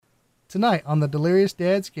tonight on the Delirious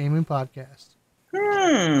Dads Gaming Podcast.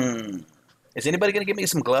 Is anybody going to give me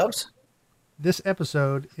some gloves? This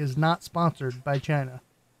episode is not sponsored by China.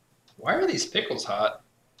 Why are these pickles hot?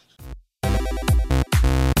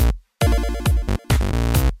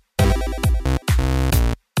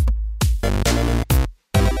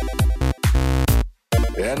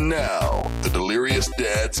 And now, the Delirious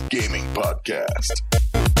Dads Gaming Podcast.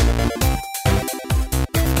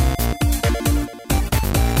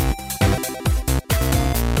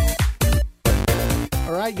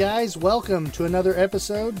 Alright guys, welcome to another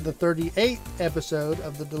episode, the 38th episode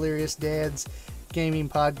of the Delirious Dads Gaming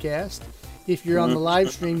Podcast. If you're on the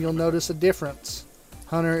live stream, you'll notice a difference.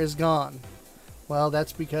 Hunter is gone. Well,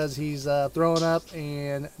 that's because he's throwing up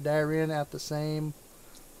and diarrhea out the same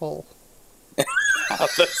hole. I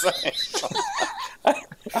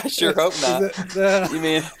sure hope not. You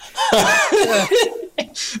mean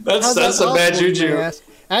that's some bad juju.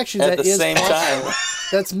 Actually, at the same time?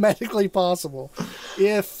 That's medically possible.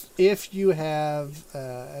 If you have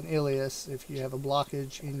an ileus, if you have a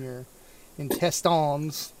blockage in your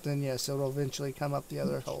intestines, then yes, it'll eventually come up the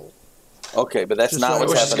other hole. Okay, but that's not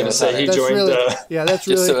what's happening. I was just going to say, he joined that's just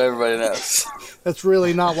really, so everybody knows. That's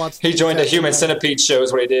really not what's... He joined a Human Centipede show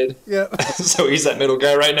is what he did. Yeah. So he's that middle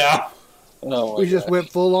guy right now. Oh we just went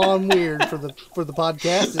full on weird for the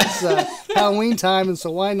podcast. It's Halloween time, and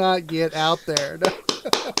so why not get out there?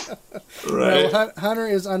 Right. No, Hunter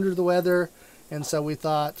is under the weather, and so we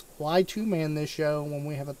thought, why two-man this show when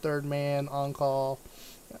we have a third man on call?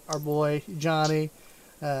 Our boy Johnny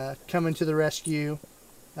coming to the rescue.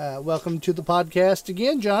 Welcome to the podcast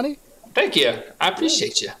again, Johnny. Thank you. I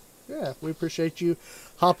appreciate you. Yeah, we appreciate you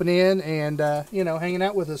hopping in and hanging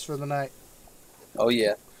out with us for the night. Oh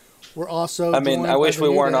yeah. We're also. I mean, I wish we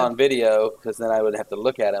weren't on video because then I would have to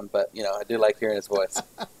look at him. But I do like hearing his voice.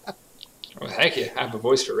 Well, heck yeah, I have a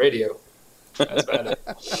voice for radio. That's about it.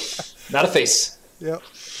 Not a face. Yep.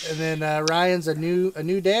 And then Ryan's a new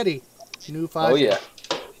daddy, new 5. Oh yeah.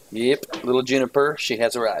 Yep. Little Juniper, she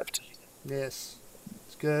has arrived. Yes.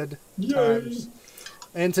 It's good times.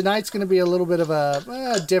 And tonight's going to be a little bit of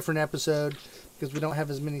a different episode because we don't have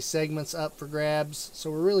as many segments up for grabs. So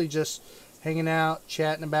we're really just hanging out,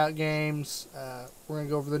 chatting about games. We're going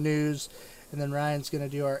to go over the news. And then Ryan's going to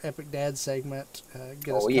do our Epic Dad segment,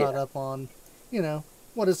 get us caught up on,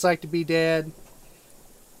 what it's like to be dad.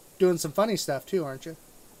 Doing some funny stuff too, aren't you?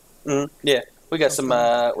 Mm-hmm. Yeah, we got some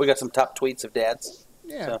top tweets of dads.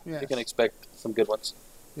 Yeah, so you can expect some good ones.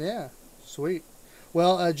 Yeah, sweet.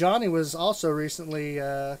 Well, Johnny was also recently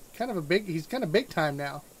he's kind of big time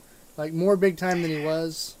now, like more big time than he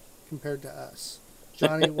was compared to us.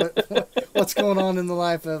 Johnny, what's going on in the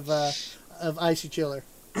life of Icy Chiller?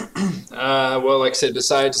 Well, like I said,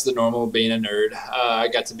 besides the normal being a nerd, I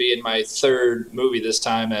got to be in my third movie this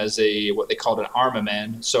time as what they called an armor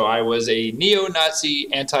man. So I was a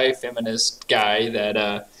neo-Nazi anti-feminist guy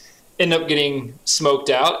that ended up getting smoked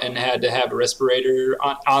out and had to have a respirator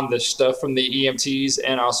on the stuff from the EMTs.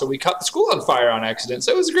 And also we caught the school on fire on accident.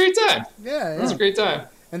 So it was a great time. Yeah. It was a great time.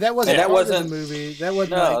 And that wasn't part of the movie. That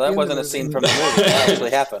wasn't a scene from the movie. That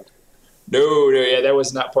actually happened. No, that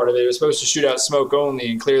was not part of it. It was supposed to shoot out smoke only,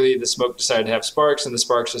 and clearly the smoke decided to have sparks, and the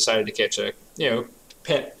sparks decided to catch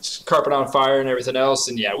carpet on fire and everything else.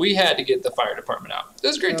 And yeah, we had to get the fire department out. It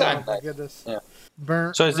was a great time. Oh my goodness. Yeah.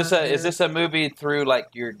 So is this a movie through like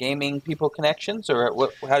your gaming people connections, or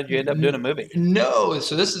what? How did you end up doing a movie? No,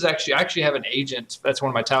 so this is I actually have an agent. That's one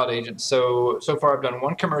of my talent agents. So far I've done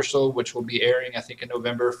one commercial, which will be airing I think in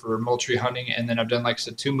November for Moultrie Hunting, and then I've done like I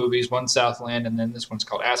said 2 movies, one Southland, and then this one's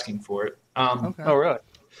called Asking for It. Okay. Oh really?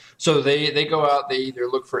 So they go out, they either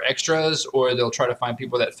look for extras or they'll try to find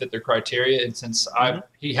people that fit their criteria. And since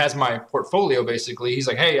he has my portfolio basically, he's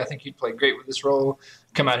like, hey, I think you'd play great with this role.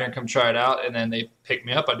 Come out here and come try it out. And then they pick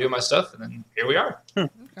me up, I do my stuff, and then here we are.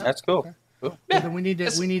 Okay. That's cool. Okay. Cool. Yeah. Then we need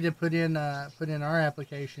to put in our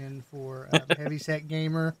application for heavyset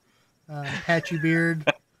gamer, patchy beard.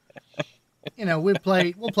 We'll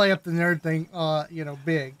play up the nerd thing,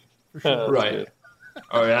 big for sure. Right.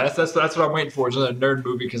 Oh yeah, that's what I'm waiting for is another nerd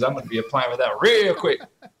movie because I'm going to be applying for that real quick.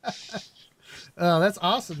 Oh, that's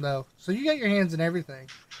awesome though. So you got your hands in everything.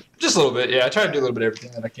 Just a little bit, yeah. I try to do a little bit of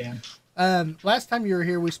everything that I can. Last time you were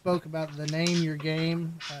here, we spoke about the Name Your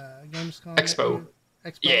Game Gamescom Expo.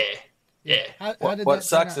 Yeah. How did what that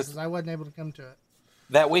sucks is I wasn't able to come to it.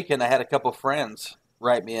 That weekend I had a couple friends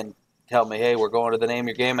write me and tell me, hey, we're going to the Name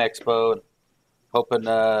Your Game Expo, and hoping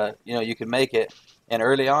you can make it. And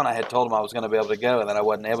early on, I had told them I was going to be able to go, and then I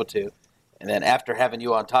wasn't able to. And then after having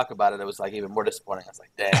you on talk about it, it was like even more disappointing. I was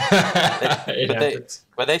like, dang.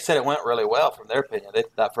 But they said it went really well from their opinion. They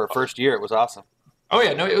thought for a first year it was awesome. Oh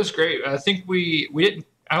yeah, no, it was great. I think we didn't.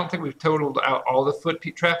 I don't think we've totaled out all the foot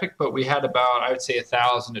traffic, but we had about, I would say,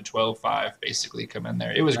 1,000 to 12.5 basically come in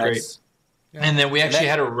there. It was great. Yeah. And then we actually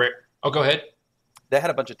had oh, go ahead. They had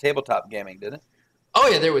a bunch of tabletop gaming, didn't it? Oh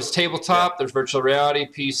yeah, there was tabletop, there's virtual reality,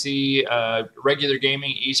 PC, regular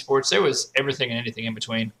gaming, esports. There was everything and anything in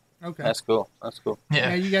between. Okay. That's cool. That's cool. Yeah,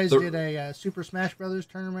 Now you guys did a Super Smash Brothers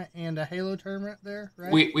tournament and a Halo tournament there,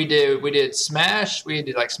 right? we did Smash. We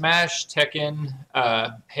did like Smash, Tekken,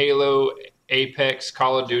 Halo, Apex,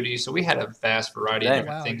 Call of Duty. So we had a vast variety of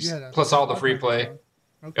different things. Plus all the free play.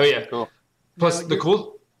 Okay. Oh yeah, Cool. Plus Now, the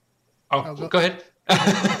cool. Oh, go ahead.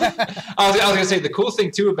 I was gonna say the cool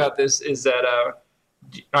thing too about this is that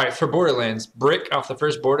all right, for Borderlands, Brick off the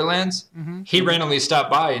first Borderlands, he randomly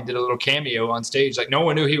stopped by and did a little cameo on stage. Like no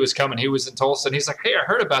one knew he was coming. He was in Tulsa, and he's like, "Hey, I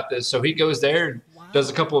heard about this." So he goes there and does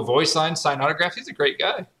a couple of voice lines, sign autographs. He's a great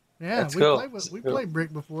guy. Yeah, That's cool. We played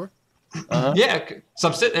Brick before. Yeah, so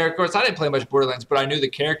I'm sitting there. Of course, I didn't play much Borderlands, but I knew the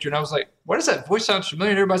character, and I was like, "What is that voice? Sounds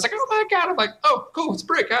familiar." And everybody's like, "Oh my god!" I'm like, "Oh, cool, it's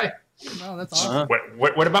Brick." Hi. Oh, that's awesome.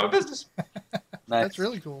 What about my business? Nice. That's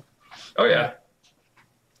really cool. Oh yeah.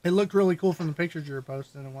 It looked really cool from the pictures you were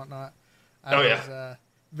posting and whatnot. I Oh, yeah. was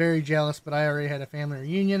very jealous, but I already had a family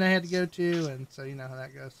reunion I had to go to, and so you know how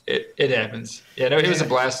that goes. It happens. Yeah, no, it was a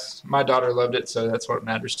blast. My daughter loved it, so that's what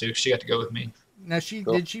matters too. She got to go with me. Now,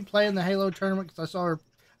 did she play in the Halo tournament? Because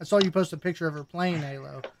I saw you post a picture of her playing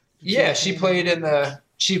Halo. Yeah, she played in the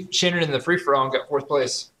she entered in the free for all and got 4th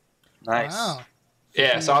place. Nice. Wow.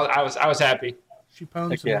 Yeah, so I was happy. She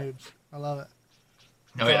pwned some noobs. I love it.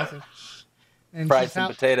 Oh yeah. Awesome. And Fries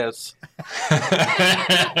and potatoes. She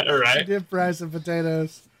Right. did fry some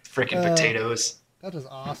potatoes. Freaking potatoes. That is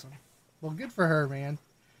awesome. Well, good for her, man.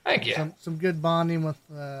 Thank you. Some good bonding with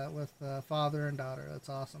father and daughter. That's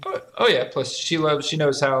awesome. Oh yeah. Plus she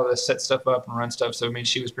knows how to set stuff up and run stuff. So I mean,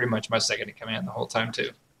 she was pretty much my second in command the whole time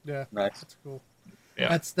too. Yeah. Nice. That's cool.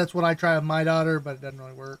 Yeah. That's what I try with my daughter, but it doesn't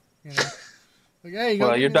really work. You know. Like, hey,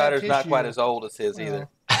 Well, your daughter's not quite as old as his either.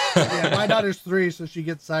 Yeah, my daughter's 3, so she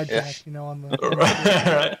gets sidetracked, you know, on the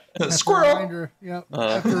right. Squirrel.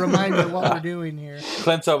 Have to remind her what we're doing here.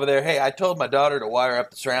 Clint's over there. Hey, I told my daughter to wire up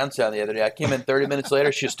the surround sound the other day. I came in 30 minutes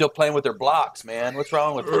later. She was still playing with her blocks, man. What's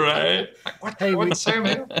wrong with her? Right.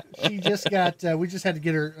 She just got. We just had to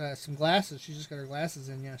get her some glasses. She just got her glasses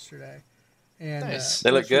in yesterday, and Nice.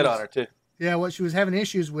 They look good on her too. Yeah, what she was having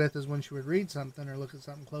issues with is when she would read something or look at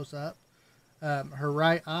something close up, her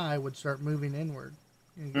right eye would start moving inward.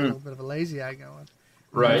 You get a little bit of a lazy eye going.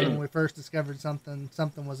 Right. When we first discovered something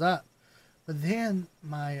was up. But then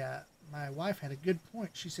my wife had a good point.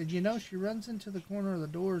 She said, you know, she runs into the corner of the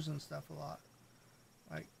doors and stuff a lot.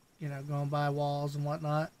 Like, you know, going by walls and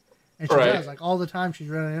whatnot. And she does. Like, all the time she's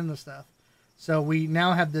running into stuff. So we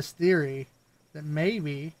now have this theory that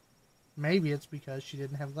maybe it's because she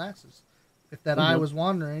didn't have glasses. If that eye was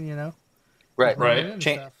wandering, you know. Right.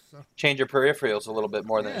 Change your peripherals a little bit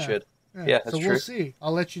more than it should. Yeah, that's true. We'll see.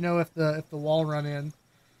 I'll let you know if the wall run in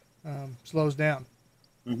slows down.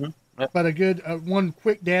 Mm-hmm. Yep. But a good one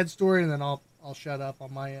quick dad story, and then I'll shut up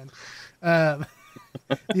on my end.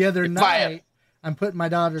 The other night, I'm putting my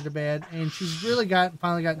daughter to bed, and she's finally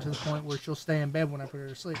gotten to the point where she'll stay in bed when I put her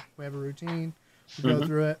to sleep. We have a routine. We go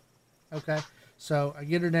through it. Okay, so I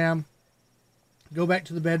get her down, go back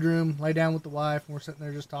to the bedroom, lay down with the wife, and we're sitting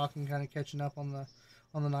there just talking, kind of catching up on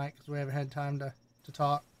the night because we haven't had time to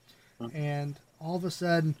talk. And all of a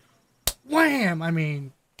sudden, wham! I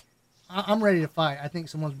mean, I'm ready to fight. I think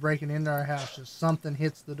someone's breaking into our house. Just something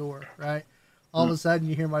hits the door, right? All of a sudden,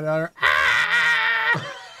 you hear my daughter.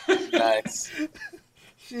 Nice.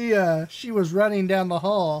 She was running down the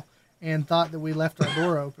hall and thought that we left our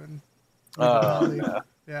door open.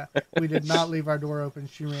 Yeah, we did not leave our door open.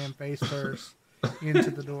 She ran face first into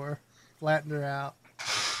the door, flattened her out.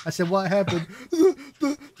 I said, "What happened?"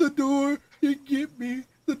 The door. It get me.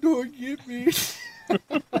 The door get me.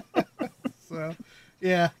 So,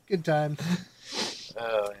 yeah, good times.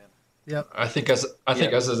 Oh man. Yep. I think us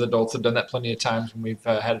as adults have done that plenty of times when we've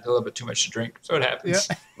had a little bit too much to drink. So it happens.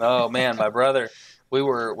 Yep. Oh man, my brother.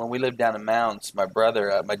 When we lived down in Mounds. My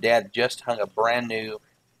dad just hung a brand new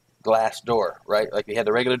glass door. Right, like we had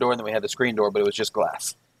the regular door and then we had the screen door, but it was just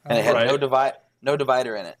glass, and it had no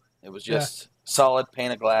divider in it. It was just solid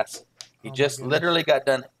pane of glass. He just literally got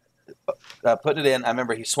done putting it in. I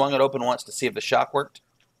remember he swung it open once to see if the shock worked.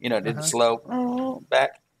 You know, it didn't slow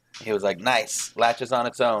back. He was like, nice. Latches on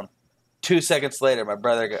its own. 2 seconds later, my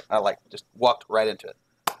brother just walked right into it.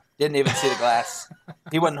 Didn't even see the glass.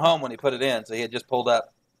 He wasn't home when he put it in, so he had just pulled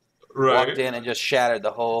up, walked in, and just shattered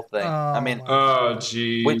the whole thing. Oh,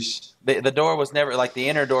 jeez. The door was never, the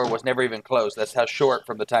inner door was never even closed. That's how short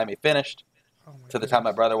from the time he finished to the time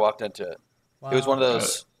my brother walked into it. Wow. It was one of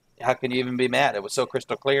those, how can you even be mad? It was so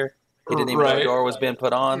crystal clear. He didn't even know the door was being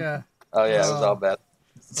put on. Yeah. Oh, yeah, it was all bad.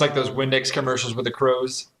 It's like those Windex commercials with the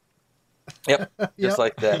crows. Yep, just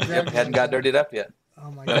like that. Exactly. Yep, hadn't got dirtied up yet.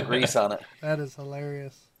 Oh, my Got God. grease on it. That is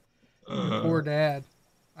hilarious. Your poor dad.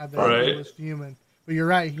 I bet Right. he was fuming. But you're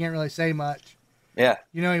right. He can't really say much. Yeah.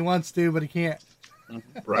 You know he wants to, but he can't.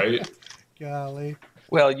 Right. Golly.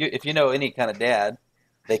 Well, if you know any kind of dad,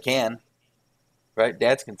 they can. Right?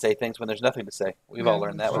 Dads can say things when there's nothing to say. We've all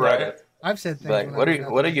learned that. Right. I've said things. Like,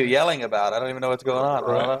 what are you yelling about? I don't even know what's going on.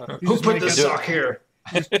 Right. You Who just put make this up- sock here?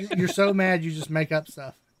 You're so mad you just make up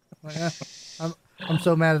stuff. Like, I'm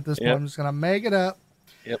so mad at this point. Yep. I'm just gonna make it up.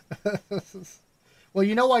 Yep. Well,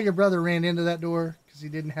 you know why your brother ran into that door? Because he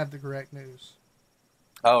didn't have the correct news.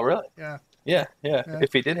 Oh, really? Yeah. Yeah.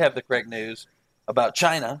 If he did have the correct news about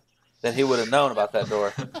China, then he would have known about that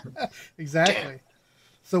door. Exactly.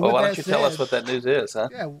 So Well, with why that don't you said, tell us what that news is, huh?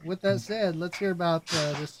 Yeah. With that said, let's hear about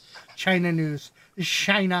this China news.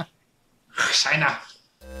 China. China.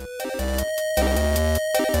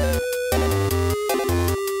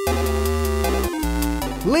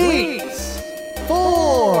 Leaks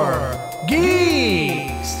for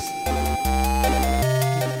Geeks.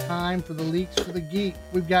 Time for the leaks for the geek.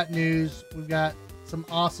 We've got news. We've got some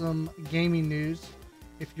awesome gaming news.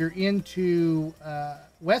 If you're into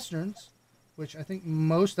westerns, which I think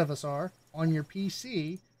most of us are, on your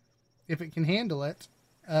PC, if it can handle it,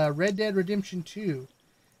 Red Dead Redemption 2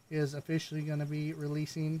 is officially going to be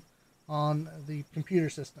releasing on the computer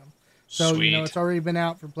system. So, Sweet. it's already been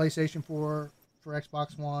out for PlayStation 4, for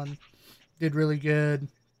Xbox One. Did really good.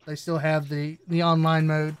 They still have the online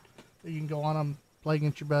mode that you can go on and play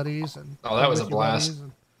against your buddies. And Oh, that was with a your blast.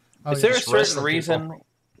 buddies Is there a just wrestling certain reason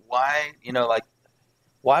why,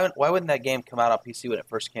 why wouldn't that game come out on PC when it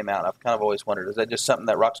first came out? I've kind of always wondered. Is that just something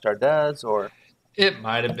that Rockstar does, or? It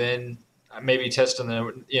might have been maybe testing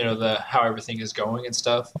the how everything is going and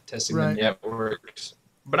stuff, testing Right. the networks.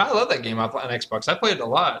 But I love that game on Xbox. I played it a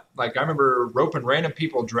lot. Like I remember roping random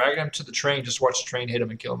people, dragging them to the train, just watch the train hit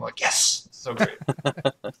them and kill them. Like yes, it's so great.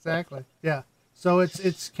 Exactly. Yeah. So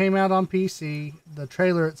it's came out on PC. The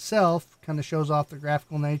trailer itself kind of shows off the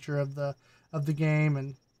graphical nature of the game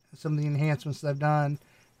and some of the enhancements they've done.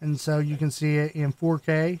 And so you can see it in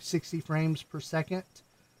 4K, 60 frames per second.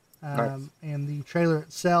 Nice. And the trailer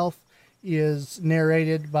itself is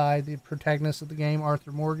narrated by the protagonist of the game,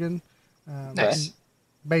 Arthur Morgan. Nice. And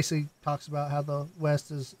basically talks about how the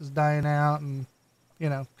West is dying out and,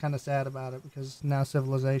 kind of sad about it because now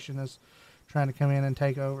civilization is trying to come in and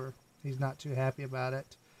take over. He's not too happy about it.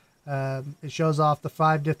 It shows off the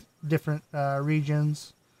 5 different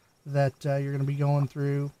regions that you're going to be going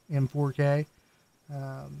through in 4K.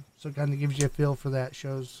 So it kind of gives you a feel for that.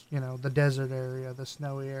 Shows, the desert area, the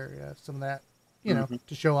snowy area, some of that,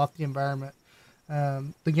 to show off the environment.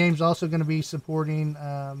 The game's also going to be supporting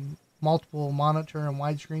multiple monitor and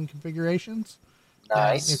widescreen configurations.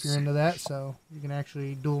 Nice. If you're into that. So you can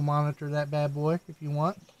actually dual monitor that bad boy if you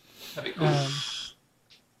want. That'd be cool.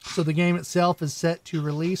 So the game itself is set to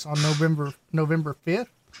release on November 5th.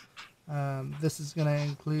 This is going to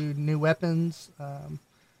include new weapons, and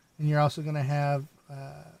you're also going to have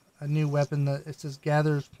a new weapon that it says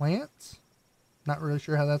gathers plants. Not really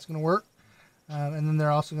sure how that's going to work. And then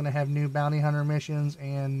they're also going to have new bounty hunter missions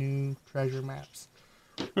and new treasure maps.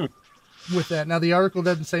 With that, now the article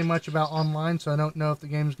doesn't say much about online, so I don't know if the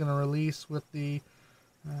game's going to release with the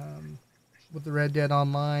Red Dead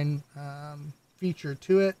Online feature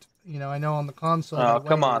to it. I know on the console. Oh,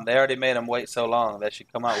 come on. They already made them wait so long. They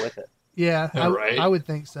should come out with it. Yeah, Right. I would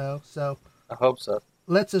think so. So I hope so.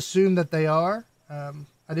 let's assume that they are.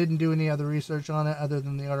 I didn't do any other research on it other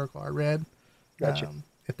than the article I read. Gotcha.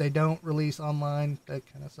 If they don't release online, that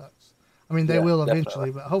kind of sucks. I mean, they Yeah, will definitely.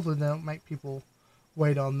 eventually, but hopefully they don't make people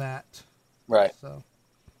wait on that. Right. So,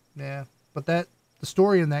 yeah. But the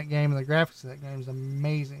story in that game and the graphics of that game is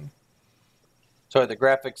amazing. So are the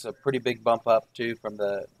graphics a pretty big bump up too from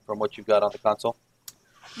what you've got on the console?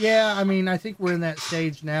 Yeah, I mean, I think we're in that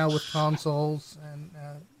stage now with consoles, and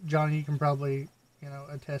Johnny, you can probably,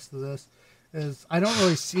 attest to this. Is I don't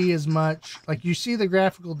really see as much. Like you see the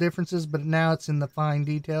graphical differences, but now it's in the fine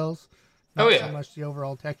details. Not so much the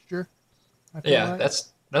overall texture. I feel Yeah, like.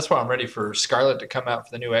 that's why I'm ready for Scarlet to come out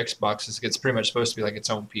for the new Xbox. It's pretty much supposed to be like its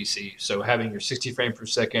own PC. So having your 60 frames per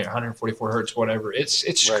second, 144 hertz, whatever, it's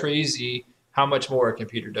Right. crazy how much more a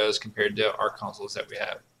computer does compared to our consoles that we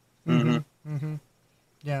have.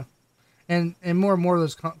 Yeah, and more and more of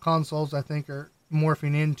those consoles, I think, are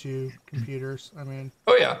morphing into computers. I mean,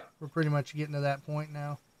 Oh yeah, we're pretty much getting to that point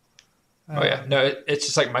now. Oh yeah, no, it's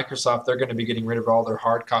just like Microsoft. They're going to be getting rid of all their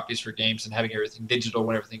hard copies for games and having everything digital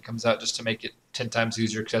when everything comes out, just to make it 10 times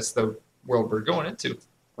easier. Because that's the world we're going into.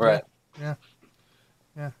 Right. Yeah.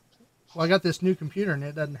 Well, I got this new computer and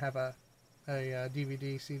it doesn't have a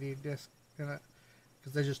DVD, CD disc in it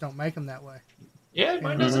because they just don't make them that way. Yeah,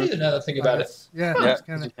 mine doesn't either. Now that I think about it. Yeah, Yeah. it's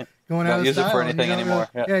kind of going out Don't of use it style. for and you anything don't anymore.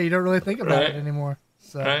 Really, you don't really think about it anymore.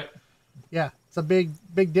 So, Right. yeah, it's a big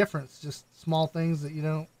difference. Just small things that you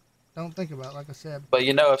don't think about, like I said. But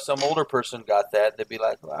if some older person got that, they'd be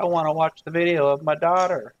like, well, I want to watch the video of my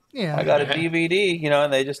daughter. Yeah. I got a DVD,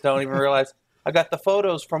 and they just don't even realize, I got the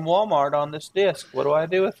photos from Walmart on this disc. What do I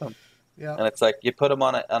do with them? Yeah. And it's like, you put them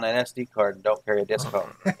on an SD card and don't carry a disc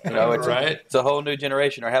home. It's, it's a whole new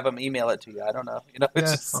generation, or have them email it to you. I don't know.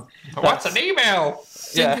 It's just... What's an email?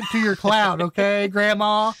 Send it to your cloud, okay,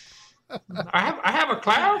 Grandma? I have a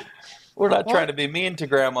cloud? We're not trying to be mean to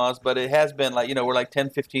grandmas, but it has been like, we're like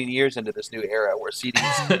 10, 15 years into this new era where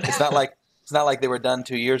CDs, it's not like they were done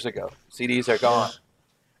 2 years ago. CDs are gone.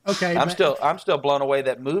 Okay. I'm still blown away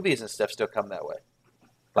that movies and stuff still come that way.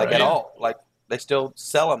 Like at all. Like they still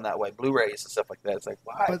sell them that way, Blu-rays and stuff like that. It's like,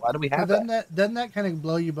 why? Why do we have that? Doesn't that kind of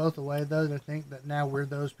blow you both away, though, to think that now we're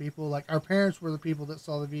those people? Like, our parents were the people that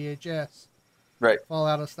saw the VHS. Right. Fall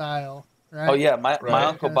out of style. Right? Oh, yeah. My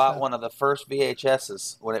uncle bought one of the first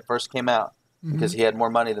VHSs when it first came out because he had more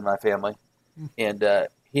money than my family. And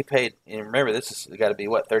he paid, and remember, this has got to be,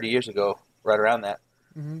 30 years ago, right around that.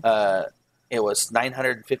 It was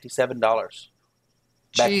 $957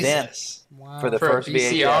 back then for the first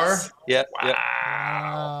VCR. Yep.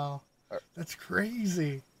 Wow. That's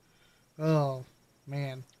crazy. Oh,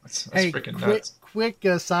 man. That's freaking nuts. Quick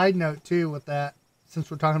side note, too, with that, since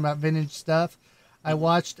we're talking about vintage stuff. I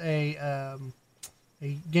watched a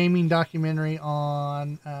gaming documentary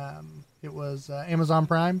on, it was Amazon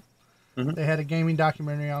Prime. They had a gaming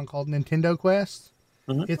documentary on called Nintendo Quest.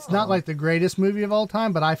 It's not like the greatest movie of all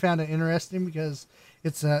time, but I found it interesting because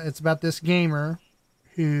it's about this gamer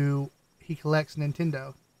who he collects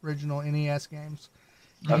Nintendo original NES games.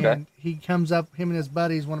 And he comes up, him and his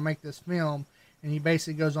buddies want to make this film, and he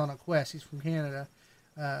basically goes on a quest. He's from Canada,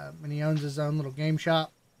 and he owns his own little game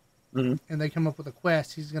shop. And they come up with a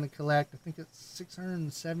quest. He's going to collect, I think it's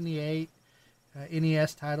 678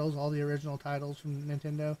 NES titles, all the original titles from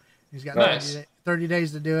Nintendo. He's got 30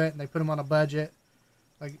 days to do it, and they put him on a budget,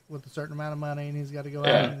 like with a certain amount of money, and he's got to go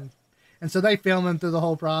out and so they film him through the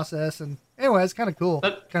whole process. And anyway, it's kind of cool.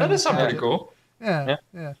 That is something pretty cool. Yeah.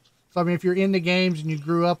 So I mean, if you're into games and you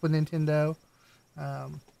grew up with Nintendo, I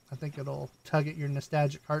think it'll tug at your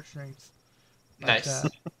nostalgic heartstrings. But, Nice.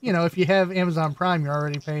 If you have Amazon Prime, you're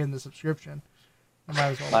already paying the subscription. You might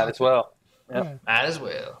as well. Might as well. Yeah. Might as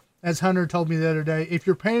well. As Hunter told me the other day, if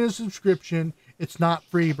you're paying a subscription, it's not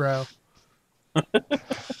free, bro. It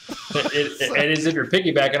is if you're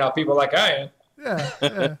piggybacking off people like I am. Yeah.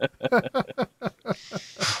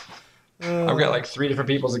 I've got like 3 different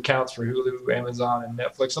people's accounts for Hulu, Amazon, and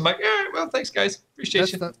Netflix. I'm like, well, thanks, guys.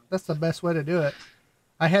 Appreciate you. That's the best way to do it.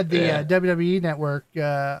 I had the WWE Network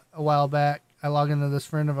a while back. I log into this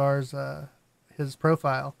friend of ours, his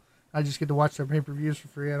profile. I just get to watch their pay-per-views for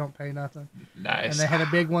free. I don't pay nothing. Nice. And they had a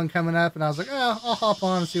big one coming up, and I was like, I'll hop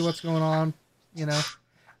on and see what's going on,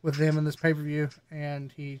 with them in this pay-per-view.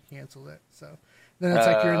 And he canceled it. So then it's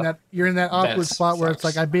like you're in that awkward spot where it's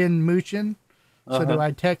like I've been mooching. So do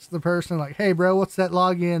I text the person like, hey, bro, what's that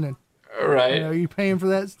login? And right. are you paying for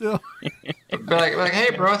that still? like,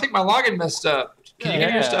 hey, bro, I think my login messed up. Can you give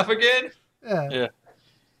me your stuff again? Yeah.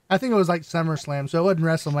 I think it was like SummerSlam, so it wasn't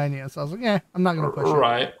WrestleMania. So I was like, I'm not going to push it.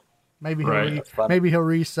 Right. Maybe he'll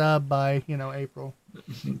resub by, April.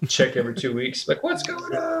 Check every 2 weeks. Like, what's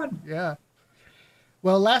going on? Yeah.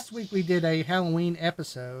 Well, last week we did a Halloween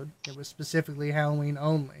episode. It was specifically Halloween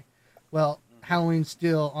only. Well, Halloween's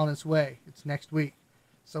still on its way. It's next week.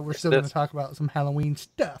 So we're still going to talk about some Halloween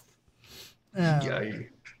stuff.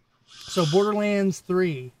 So Borderlands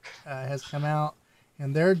 3 has come out,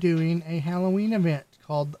 and they're doing a Halloween event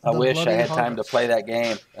called I wish I had time to play that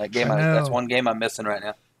game. That's one game I'm missing right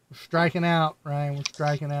now. We're striking out, Ryan. We're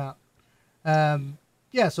striking out.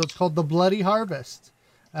 So it's called the Bloody Harvest.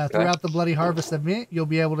 Throughout the Bloody Harvest event, you'll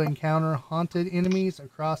be able to encounter haunted enemies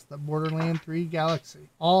across the Borderlands 3 galaxy.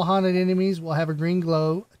 All haunted enemies will have a green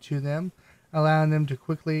glow to them, allowing you to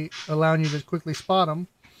quickly spot them.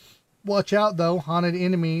 Watch out, though. Haunted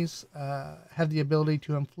enemies have the ability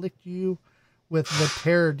to inflict you with the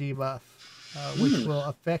terror debuff, which will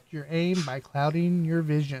affect your aim by clouding your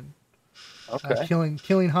vision. Okay.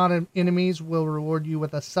 Killing haunted enemies will reward you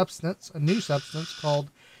with a new substance called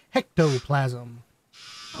hectoplasm.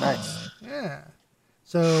 Nice. Yeah.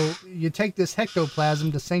 So you take this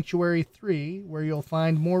hectoplasm to Sanctuary 3, where you'll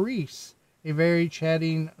find Maurice, a very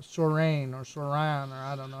chatting Sorain, or Soran, or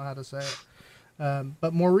I don't know how to say it.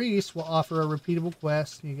 But Maurice will offer a repeatable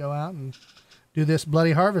quest. You go out and do this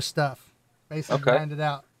bloody harvest stuff. Basically grind it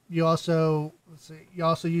out. You also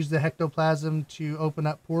use the hectoplasm to open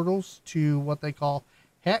up portals to what they call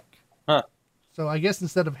Heck. Huh. So I guess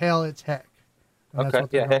instead of Hell, it's Heck. And Okay. That's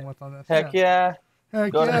what they're going with on this. Heck yeah.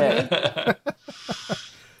 Heck Go yeah.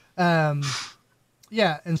 ahead.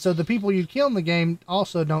 Yeah, and so the people you kill in the game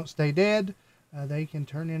also don't stay dead. They can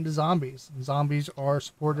turn into zombies. And zombies are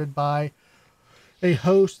supported by a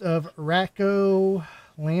host of Racco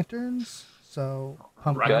lanterns. So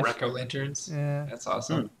Racco lanterns. Yeah, that's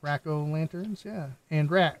awesome. Racco lanterns. Yeah, and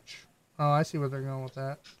Ratch. Oh, I see where they're going with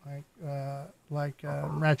that. Like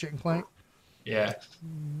Ratchet and Clank. Yeah.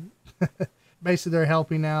 Basically, they're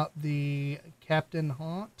helping out the Captain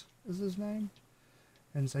Haunt is his name,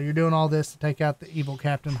 and so you're doing all this to take out the evil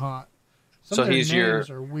Captain Haunt. Some So of their he's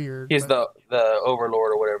names are weird. He's the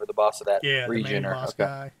overlord or whatever, the boss of that region, the main or boss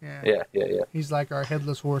okay. guy. Yeah. He's like our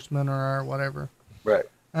headless horseman or our whatever. Right.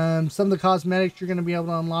 Some of the cosmetics you're going to be able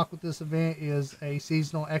to unlock with this event is a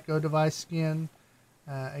seasonal Echo device skin,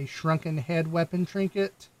 a shrunken head weapon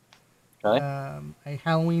trinket, Okay. a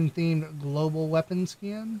Halloween-themed global weapon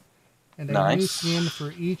skin, and a new skin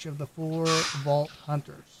for each of the 4 Vault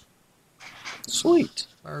Hunters. Sweet.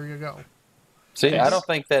 There you go. See, I don't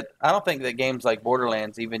think that games like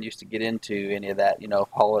Borderlands even used to get into any of that,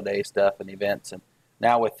 holiday stuff and events. And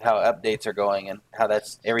now with how updates are going and how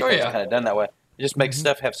everything's kind of done that way, it just makes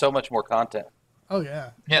stuff have so much more content. Oh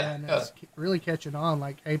yeah. Yeah. And it's really catching on.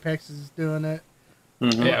 Like Apex is doing it.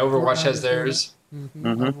 Mm-hmm. Yeah, Overwatch has theirs.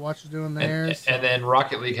 Overwatch is doing theirs. And then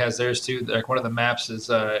Rocket League has theirs too. Like one of the maps is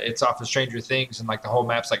it's off of Stranger Things, and like the whole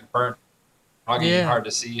map's like burnt, foggy, and hard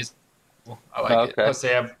to see. I like it. Plus, they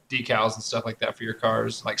have decals and stuff like that for your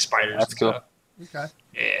cars, like spiders. That's cool. Stuff. Okay.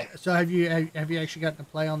 Yeah. So have you actually gotten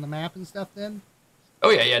to play on the map and stuff then? Oh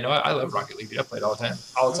yeah. No, I love Rocket League. I play it all the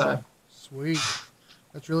time. Sweet.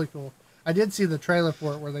 That's really cool. I did see the trailer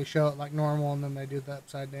for it where they show it like normal and then they do the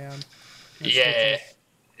upside down.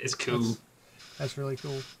 It's cool. That's really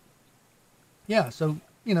cool. Yeah. So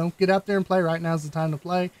get out there and play. Right now's the time to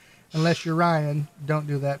play. Unless you're Ryan, don't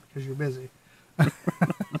do that because you're busy.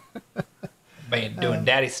 Man, doing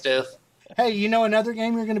daddy stuff. Hey, another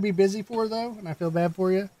game you're going to be busy for, though, and I feel bad for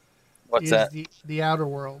you? What's that? The Outer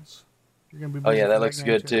Worlds. You're going to be busy that looks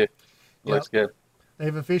good, too. Looks good.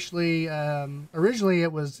 They've officially, originally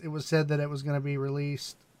it was said that it was going to be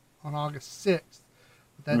released on August 6th,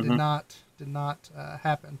 but that did not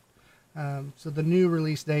happen. So the new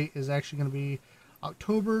release date is actually going to be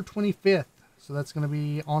October 25th. So that's going to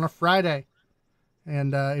be on a Friday.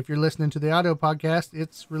 And if you're listening to the audio podcast,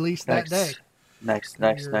 it's released that day. Nice.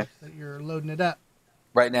 That you're loading it up.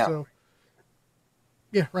 Right now. So,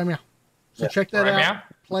 yeah, right now. So check that out.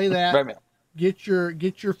 Play that. Right now. Get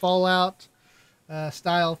your Fallout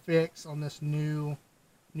style fix on this new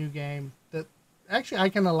game. That actually I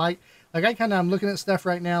kind of like. Like I'm looking at stuff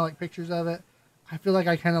right now, like pictures of it. I feel like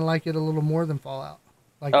I kind of like it a little more than Fallout.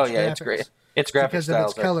 Like it's great. It's graphic because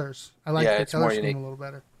styles, of its colors. I like the color scheme a little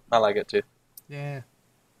better. I like it too. Yeah.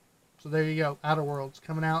 So there you go. Outer Worlds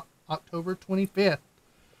coming out October 25th.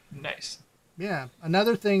 Nice. Yeah.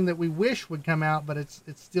 Another thing that we wish would come out, but it's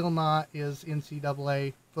still not, is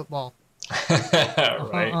NCAA football.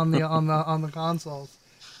 Right. on the consoles.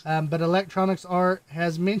 But Electronics Art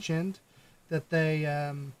has mentioned that they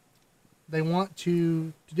want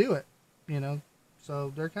to do it.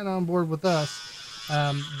 So they're kind of on board with us.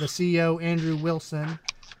 The CEO Andrew Wilson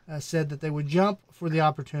said that they would jump for the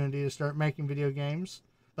opportunity to start making video games,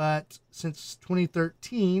 but since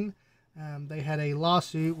 2013, they had a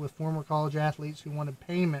lawsuit with former college athletes who wanted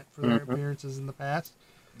payment for their appearances in the past.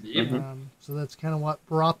 Yep. So that's kind of what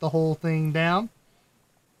brought the whole thing down.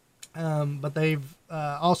 But they've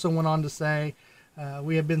also went on to say,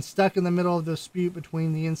 we have been stuck in the middle of the dispute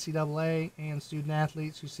between the NCAA and student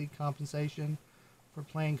athletes who seek compensation for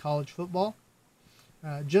playing college football.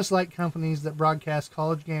 Just like companies that broadcast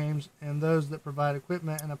college games and those that provide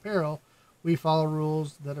equipment and apparel, we follow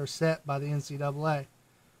rules that are set by the NCAA.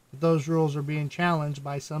 But those rules are being challenged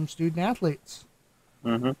by some student athletes.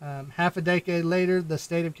 Half a decade later, the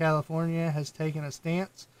state of California has taken a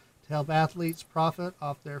stance to help athletes profit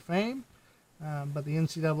off their fame, but the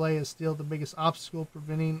NCAA is still the biggest obstacle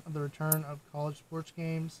preventing the return of college sports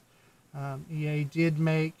games. EA did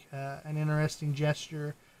make an interesting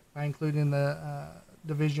gesture by including the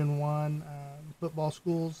Division I football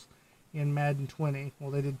schools in Madden 20. Well,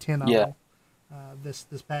 they did 10 of them this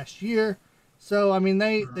past year. So, I mean,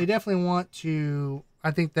 they definitely want to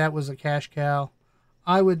I think that was a cash cow.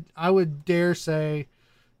 I would dare say,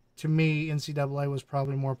 to me, NCAA was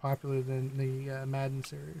probably more popular than the Madden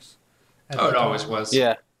series. Oh, it always was.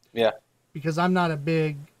 Yeah, yeah. Because I'm not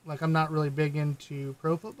really big into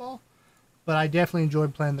pro football, but I definitely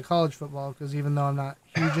enjoyed playing the college football because even though I'm not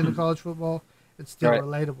huge into college football, it's still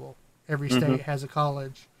relatable. Every state has a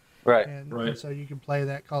college, Right. And so you can play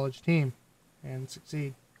that college team and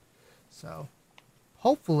succeed. So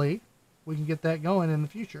hopefully we can get that going in the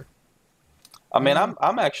future. I mean,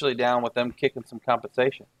 I'm actually down with them kicking some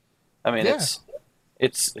compensation. I mean,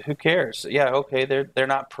 it's who cares? Yeah, okay, they're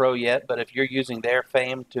not pro yet, but if you're using their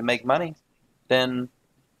fame to make money, then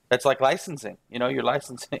that's like licensing. You know, you're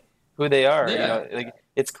licensing who they are. Yeah. You know, like,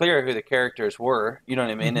 it's clear who the characters were. You know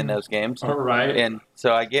what I mean in those games. All right. And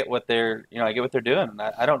so I get what they're doing. And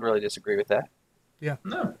I don't really disagree with that. Yeah.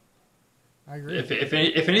 No. I agree. If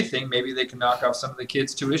anything, maybe they can knock off some of the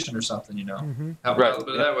kids' tuition or something. You know, help out a little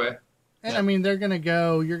bit that way. And I mean, you're gonna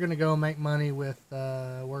go make money with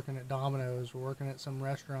working at Domino's or working at some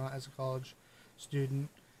restaurant as a college student,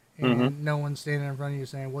 and no one's standing in front of you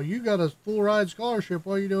saying, "Well, you got a full ride scholarship.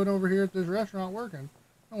 What are you doing over here at this restaurant working?"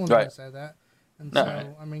 No one's gonna say that. And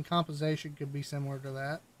so, I mean, compensation could be similar to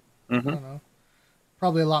that. I don't know,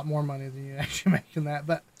 probably a lot more money than you actually making that,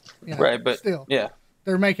 but you know, but still, yeah,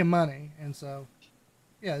 they're making money, and so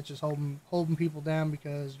yeah, it's just holding people down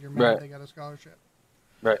because you're mad they got a scholarship.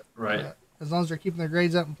 Right. But as long as they're keeping their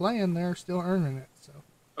grades up and playing, they're still earning it. So.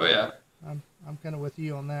 Oh yeah. I'm kind of with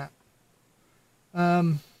you on that.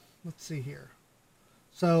 Let's see here.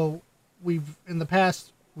 So in the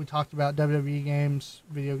past we talked about WWE games,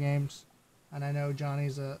 video games, and I know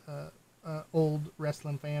Johnny's a old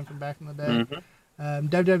wrestling fan from back in the day.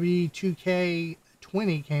 WWE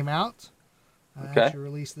 2K20 came out. Actually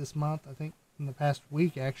released this month, I think in the past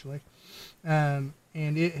week actually, and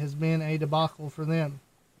it has been a debacle for them.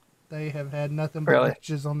 They have had nothing but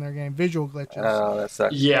glitches on their game, visual glitches. Oh, that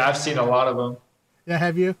sucks. Yeah, I've seen a lot of them. Yeah,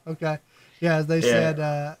 have you? Okay. Yeah, they said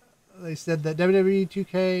that WWE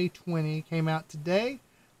 2K20 came out today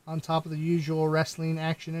on top of the usual wrestling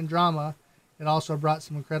action and drama. It also brought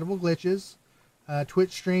some incredible glitches.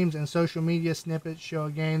 Twitch streams and social media snippets show a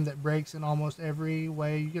game that breaks in almost every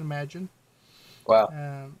way you can imagine.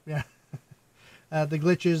 Wow. Yeah. The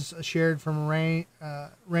glitches shared from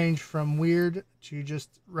range from weird to just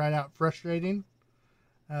right out frustrating.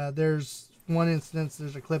 There's one instance,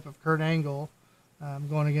 there's a clip of Kurt Angle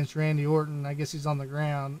going against Randy Orton. I guess he's on the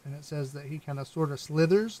ground, and it says that he kind of sort of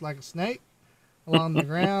slithers like a snake along the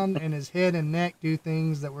ground, and his head and neck do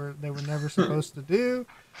things that they were never supposed to do.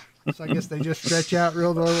 So I guess they just stretch out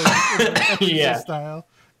real style.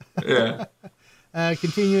 Yeah.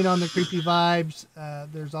 Continuing on the creepy vibes,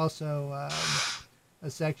 there's also a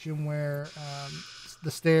section where the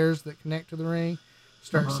stairs that connect to the ring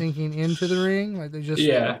start sinking into the ring. Like they just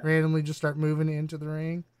randomly just start moving into the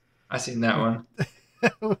ring. I seen that one.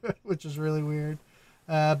 Which is really weird.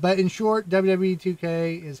 But in short, WWE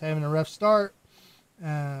 2K is having a rough start.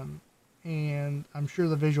 And I'm sure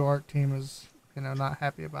the visual art team is not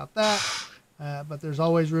happy about that. But there's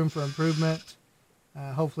always room for improvement.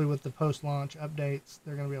 Hopefully with the post-launch updates,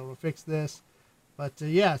 they're going to be able to fix this. But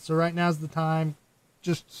so right now's the time.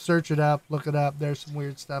 Just search it up, look it up. There's some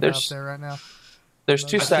weird stuff out there right now. There's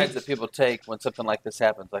two sides that people take when something like this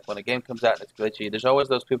happens. Like when a game comes out and it's glitchy, there's always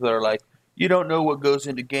those people that are like, you don't know what goes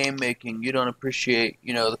into game making. You don't appreciate,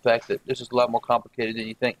 the fact that this is a lot more complicated than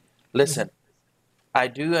you think. Listen, I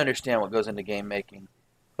do understand what goes into game making,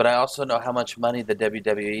 but I also know how much money the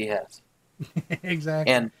WWE has.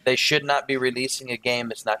 Exactly. And they should not be releasing a game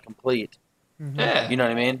that's not complete. Yeah. You know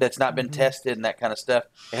what I mean? That's not been tested and that kind of stuff.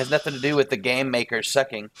 It has nothing to do with the game makers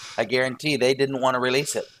sucking. I guarantee they didn't want to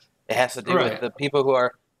release it. It has to do with the people who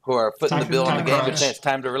are footing the bill on the game and saying it's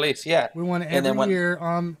time to release. Yeah. We want it every year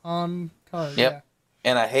on card. Yep. Yeah.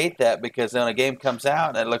 And I hate that because then a game comes out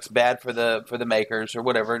and it looks bad for the makers or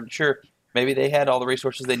whatever. And sure, maybe they had all the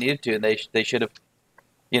resources they needed to and they should have,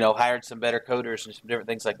 hired some better coders and some different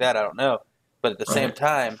things like that. I don't know. But at the same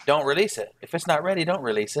time, don't release it. If it's not ready, don't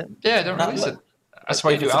release it. Yeah, don't release it. That's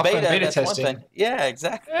why you do alpha and beta testing. Yeah,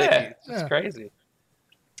 exactly. Yeah. It's crazy.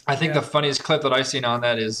 I think the funniest clip that I've seen on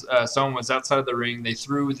that is someone was outside of the ring. They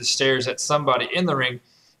threw the stairs at somebody in the ring,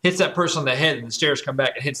 hits that person on the head, and the stairs come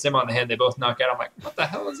back and hits them on the head. They both knock out. I'm like, what the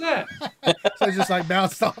hell is that? So it just like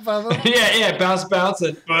bounced off of them? Yeah, bounce.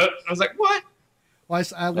 And, but I was like, what? Well,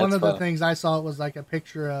 one of the things I saw was like a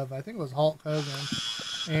picture of, I think it was Hulk Hogan.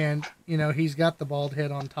 And, he's got the bald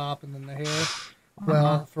head on top and then the hair.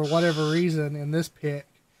 Well, for whatever reason, in this pic,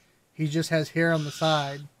 he just has hair on the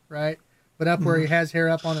side, right? But up where he has hair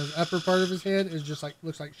up on his upper part of his head is just like,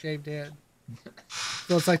 looks like shaved head.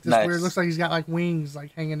 So it's like this Nice. weird. Looks like he's got like wings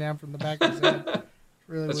like hanging down from the back of his head. It's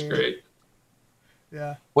really That's weird. great.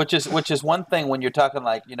 Yeah. Which is one thing when you're talking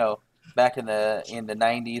like, back in the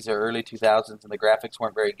 90s or early 2000s and the graphics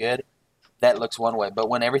weren't very good. That looks one way, but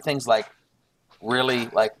when everything's like really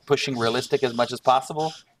like pushing realistic as much as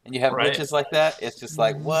possible, and you have Right. glitches like that, it's just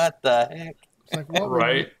like, what the heck? It's like, what were you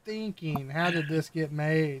Right. thinking? How did this get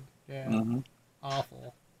made? Yeah. Mm-hmm.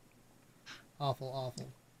 Awful. Awful.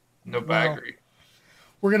 Nope, I Well, agree.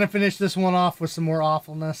 We're gonna finish this one off with some more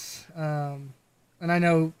awfulness. And I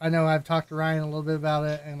know I've talked to Ryan a little bit about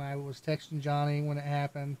it, and I was texting Johnny when it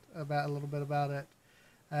happened about a little bit about it.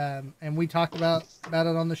 And we talked about it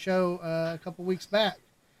on the show a couple weeks back.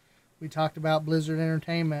 We talked about Blizzard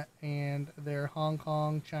Entertainment and their Hong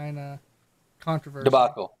Kong, China controversy.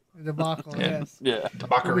 Debacle. Yes. Yeah.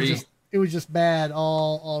 Debauchery. It was just bad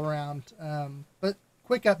all around. But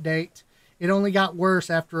quick update. It only got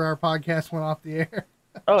worse after our podcast went off the air.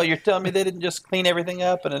 Oh, you're telling me they didn't just clean everything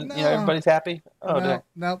up and No. everybody's happy? Oh, dang.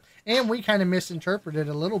 No. And we kind of misinterpreted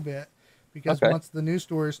a little bit because Okay. once the news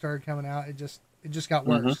stories started coming out, it just got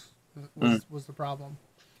worse. Was the problem,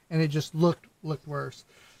 and it just looked worse.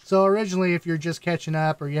 So originally, if you're just catching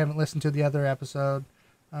up or you haven't listened to the other episode,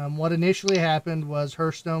 what initially happened was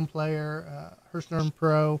Hearthstone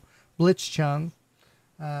pro Blitzchung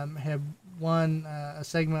had won a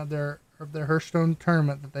segment of their Hearthstone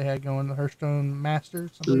tournament that they had going, the Hearthstone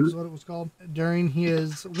Masters, I believe is what it was called. During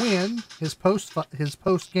his win, his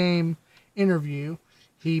post game interview,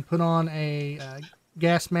 he put on a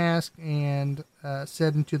gas mask and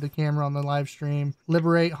said into the camera on the live stream,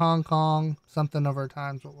 "Liberate Hong Kong, something of our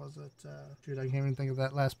times." What was it? Shoot, I can't even think of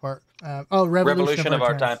that last part. Revolution of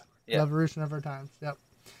our time. Yeah. Revolution of our times. Yep.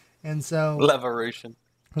 And so Levolution.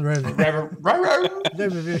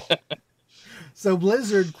 So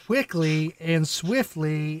Blizzard quickly and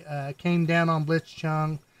swiftly came down on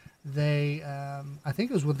Blitzchung. They, I think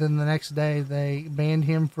it was within the next day, they banned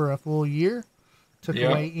him for a full year, took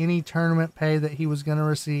away any tournament pay that he was going to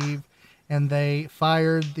receive, and they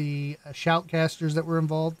fired the shoutcasters that were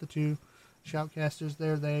involved, the two shoutcasters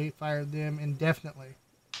there. They fired them indefinitely.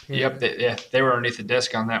 Period. Yep. They were underneath the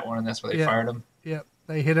desk on that one, and that's why they fired him. Yep.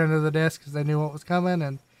 They hid under the desk because they knew what was coming,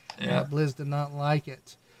 and Blizz did not like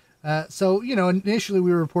it. So, initially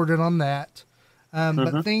we reported on that,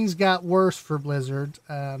 but things got worse for Blizzard.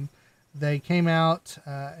 They came out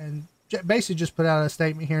and basically just put out a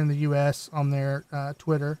statement here in the U.S. on their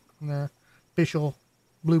Twitter, on their official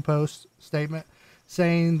Blue Post statement,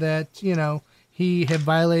 saying that, he had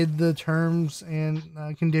violated the terms and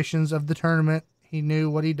conditions of the tournament. He knew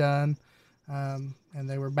what he'd done, and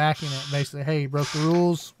they were backing it. Basically, hey, he broke the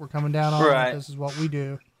rules. We're coming down on it. This is what we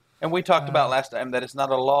do. And we talked about last time that it's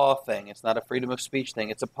not a law thing. It's not a freedom of speech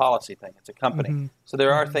thing. It's a policy thing. It's a company. So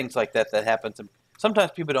there are things like that happens. And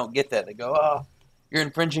sometimes people don't get that. They go, oh, you're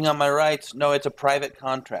infringing on my rights. No, it's a private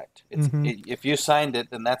contract. If you signed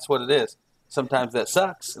it, then that's what it is. Sometimes that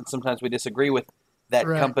sucks. And sometimes we disagree with that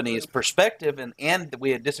company's perspective. And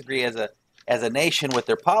we disagree as a nation with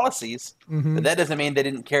their policies. But that doesn't mean they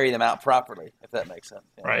didn't carry them out properly, if that makes sense.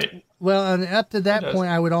 Right. Well, and up to that point,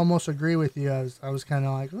 I would almost agree with you. I was kind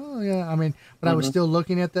of like, oh yeah, I mean, but I was still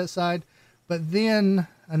looking at that side. But then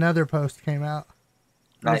another post came out,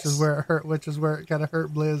 which is where it hurt. Which is where it kind of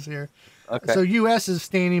hurt Blizz here. Okay. So U.S. is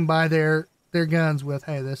standing by their guns with,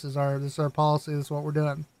 hey, this is our policy. This is what we're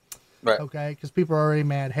doing. Right. Okay, because people are already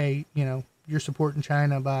mad. Hey, you're supporting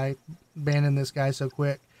China by banning this guy so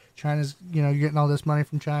quick. China's, you're getting all this money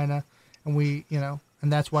from China, and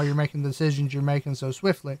and that's why you're making the decisions you're making so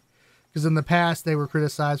swiftly. Because in the past, they were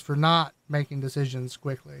criticized for not making decisions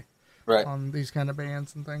quickly on these kind of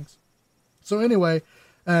bans and things. So anyway,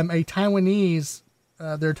 their Taiwanese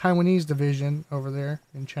division over there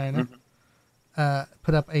in China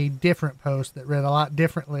put up a different post that read a lot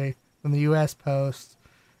differently than the U.S. post.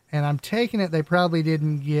 And I'm taking it they probably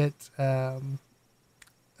didn't get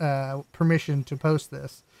permission to post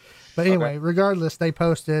this. But anyway, regardless, they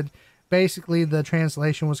posted. Basically, the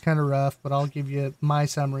translation was kind of rough, but I'll give you my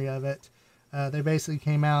summary of it. They basically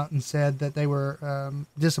came out and said that they were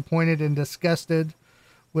disappointed and disgusted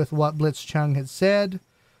with what Blitzchung had said.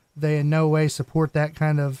 They in no way support that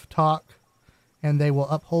kind of talk, and they will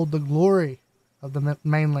uphold the glory of the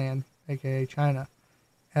mainland, aka China,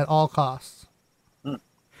 at all costs.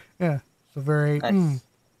 Yeah, so very,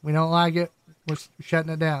 we don't like it. We're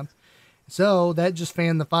shutting it down. So that just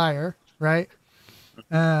fanned the fire, right?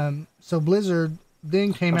 So Blizzard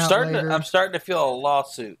then came out later. I'm starting to feel a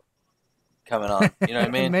lawsuit coming on. You know what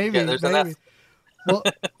I mean? maybe.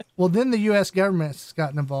 Well, then the U.S. government's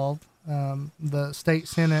gotten involved. The state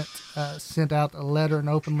Senate sent out an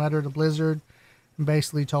open letter to Blizzard, and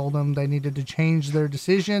basically told them they needed to change their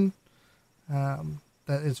decision. That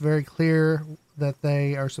it's very clear that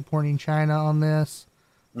they are supporting China on this,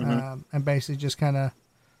 and basically just kind of,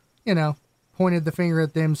 pointed the finger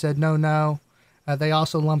at them, said no. They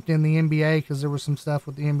also lumped in the NBA because there was some stuff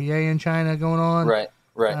with the NBA in China going on. Right.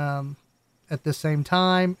 At the same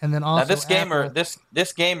time, and then also now this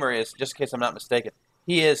gamer is, just in case I'm not mistaken,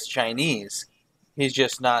 he is Chinese. He's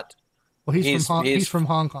just not. Well, he's from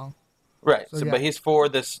Hong Kong. Right. So, but he's for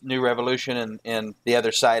this new revolution and the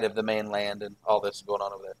other side of the mainland and all this going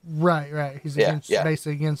on over there. Right. He's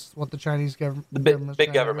basically against what the Chinese government. The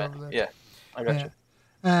big government. Yeah. I got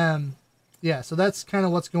you. Yeah, so that's kind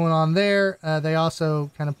of what's going on there. They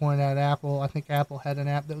also kind of pointed out Apple. I think Apple had an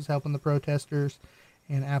app that was helping the protesters,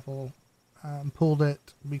 and Apple pulled it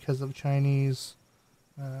because of Chinese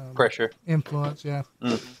pressure influence. Yeah,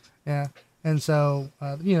 yeah, and so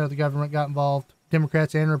the government got involved,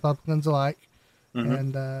 Democrats and Republicans alike,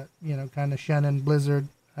 and kind of shunning Blizzard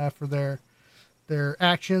for their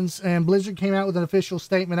actions. And Blizzard came out with an official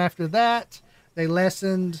statement after that. They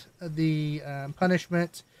lessened the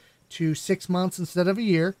punishment to 6 months instead of a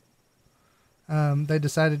year. They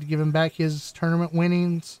decided to give him back his tournament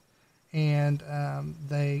winnings, and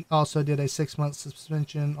they also did a 6-month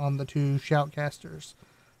suspension on the 2 shoutcasters.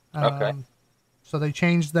 Okay. So they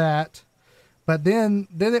changed that, but then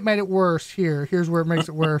it made it worse. Here's where it makes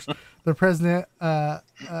it worse. The president,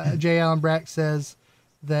 J. Allen Brack, says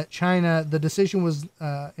that the decision was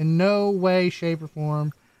in no way, shape, or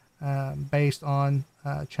form based on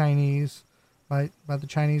Chinese. By the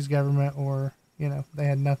Chinese government, or they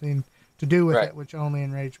had nothing to do with it, which only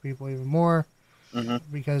enraged people even more.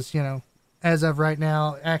 Because as of right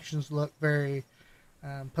now, actions look very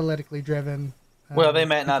politically driven. Well, they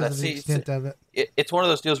might not have seen the extent of it. It's one of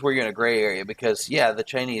those deals where you're in a gray area because the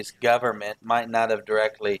Chinese government might not have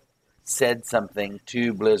directly said something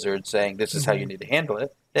to Blizzard saying this is how you need to handle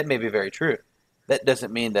it. That may be very true. That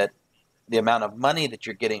doesn't mean that the amount of money that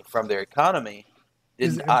you're getting from their economy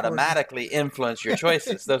didn't automatically influence your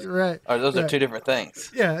choices. Those are 2 different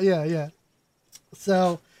things. Yeah.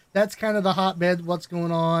 So that's kind of the hotbed. What's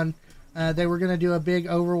going on? They were going to do a big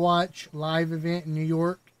Overwatch live event in New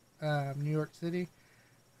York City,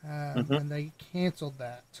 and they canceled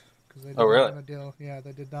that because they didn't want to deal. Yeah,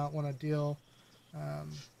 they did not want to deal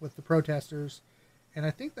with the protesters. And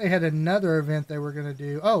I think they had another event they were going to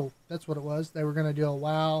do. Oh, that's what it was. They were going to do a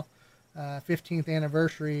WoW 15th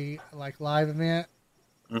anniversary live event.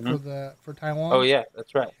 For Taiwan. Oh yeah,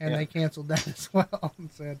 that's right. And they canceled that as well and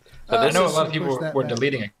said. So I know a lot of people were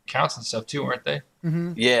deleting accounts and stuff too, weren't they?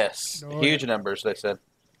 Yes, huge numbers. They said.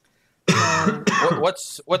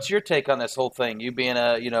 What's your take on this whole thing? You being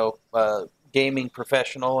a gaming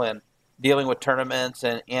professional and dealing with tournaments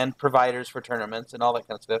and providers for tournaments and all that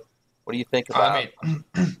kind of stuff. What do you think about?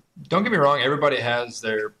 Don't get me wrong. Everybody has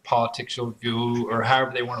their political view or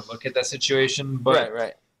however they want to look at that situation. But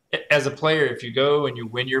right. As a player, if you go and you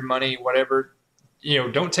win your money, whatever,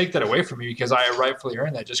 don't take that away from me because I rightfully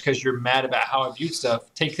earned that. Just because you're mad about how I view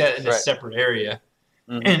stuff, take that in a separate area.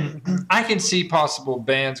 And I can see possible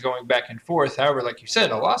bans going back and forth. However, like you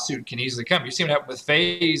said, a lawsuit can easily come. You see what happened with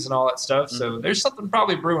FaZe and all that stuff. So there's something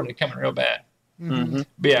probably brewing and coming real bad.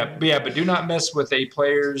 But do not mess with a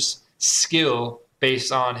player's skill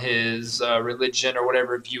based on his religion or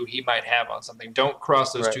whatever view he might have on something. Don't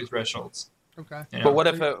cross those 2 thresholds. Okay. But what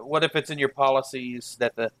if it's in your policies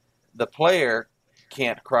that the player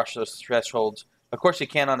can't cross those thresholds? Of course, he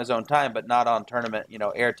can on his own time, but not on tournament,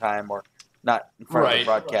 airtime or not in front of the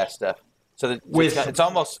broadcast stuff. So it's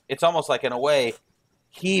almost like in a way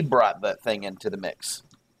he brought that thing into the mix.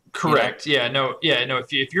 Correct. Yeah. No.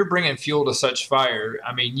 If you're bringing fuel to such fire,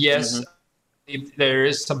 I mean, yes, there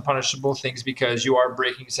is some punishable things because you are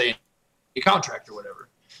breaking, say, a contract or whatever.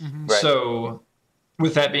 So.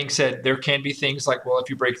 With that being said, there can be things like, well, if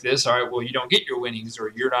you break this, all right, well, you don't get your winnings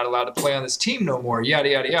or you're not allowed to play on this team no more, yada,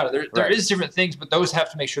 yada, yada. There is different things, but those have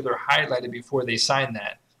to make sure they're highlighted before they sign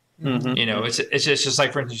that. It's just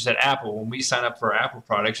like, for instance, you said Apple. When we sign up for our Apple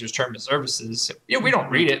products, there's terms and services. We don't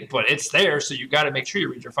read it, but it's there, so you got to make sure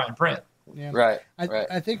you read your fine print. Yeah. Right.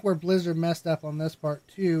 I think where Blizzard messed up on this part,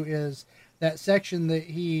 too, is that section that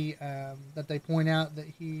that they point out that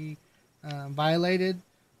he violated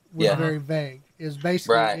was very vague. Is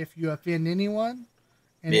basically if you offend anyone,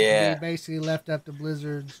 and it basically left up to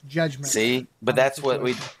Blizzard's judgment. See, but that's what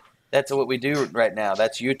we do right now.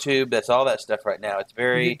 That's YouTube. That's all that stuff right now. It's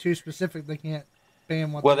very too specific. They can't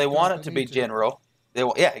ban what. Well, they want it to be general.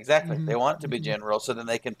 Exactly. They want it to be general, so then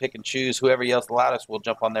they can pick and choose whoever yells the loudest will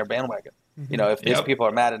jump on their bandwagon. If these people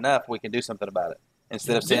are mad enough, we can do something about it.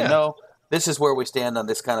 Instead of saying no, this is where we stand on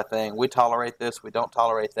this kind of thing. We tolerate this. We don't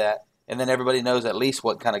tolerate that. And then everybody knows at least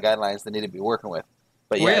what kind of guidelines they need to be working with.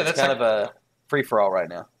 But yeah, it's kind of a free-for-all right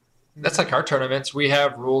now. That's like our tournaments. We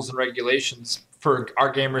have rules and regulations for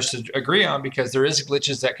our gamers to agree on because there is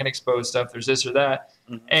glitches that can expose stuff. There's this or that.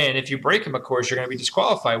 Mm-hmm. And if you break them, of course, you're going to be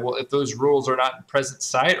disqualified. Well, if those rules are not in present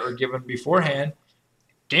sight or given beforehand,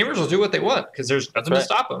 gamers will do what they want because there's nothing to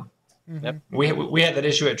stop them. Mm-hmm. Yep. We had that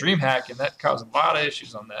issue at DreamHack, and that caused a lot of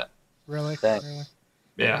issues on that. Really? Really?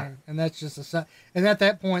 Yeah. And that's just and at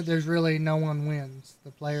that point, there's really no one wins.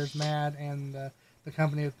 The player's mad, and the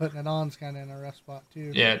company that's putting it on is kind of in a rough spot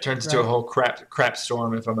too. Yeah, it turns into a whole crap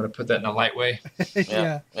storm, if I'm going to put that in a light way.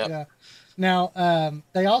 Yeah. Now,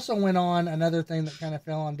 they also went on another thing that kind of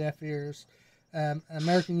fell on deaf ears.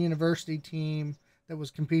 American University team that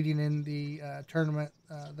was competing in the tournament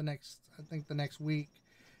the next week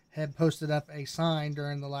had posted up a sign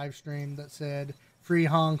during the live stream that said "Free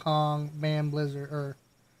Hong Kong, ban Blizzard,"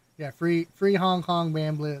 free Hong Kong,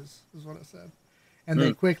 ban Blizz is what it said. And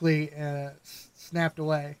they quickly snapped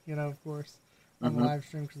away, of course, on the live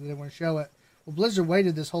stream because they didn't want to show it. Well, Blizzard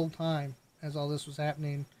waited this whole time as all this was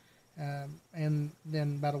happening. And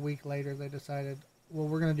then about a week later, they decided, well,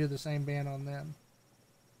 we're going to do the same ban on them.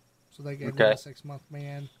 So they gave them a 6-month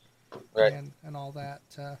ban and all that.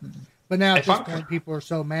 But now at this point, people are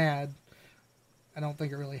so mad, I don't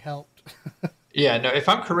think it really helped. Yeah, no, if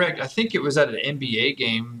I'm correct, I think it was at an NBA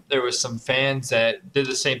game. There was some fans that did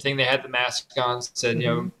the same thing. They had the mask on, said,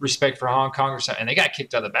 respect for Hong Kong or something, and they got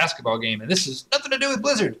kicked out of the basketball game. And this has nothing to do with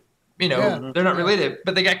Blizzard. They're not related,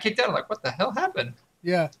 but they got kicked out. I'm like, what the hell happened?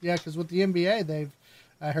 Yeah, because with the NBA,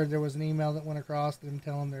 I heard there was an email that went across them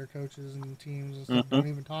telling their coaches and teams and stuff, don't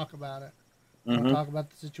even talk about it. Don't talk about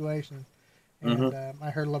the situation. And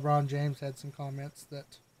I heard LeBron James had some comments that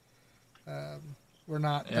were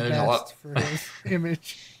not the best for his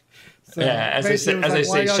image. So as they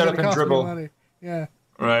say, shut up and dribble. Yeah.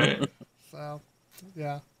 Right. So,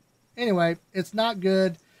 yeah. Anyway, it's not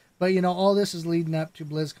good, but all this is leading up to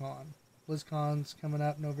BlizzCon. BlizzCon's coming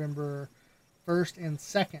up November 1st and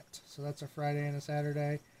 2nd, so that's a Friday and a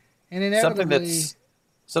Saturday. And inevitably,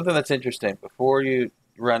 something that's interesting before you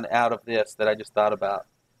run out of this that I just thought about.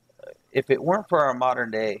 If it weren't for our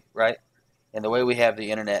modern day, right, and the way we have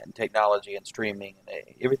the internet and technology and streaming and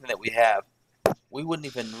everything that we have, we wouldn't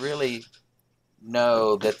even really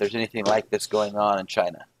know that there's anything like this going on in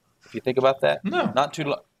China. If you think about that, no, not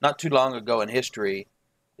too long ago in history,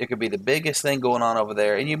 it could be the biggest thing going on over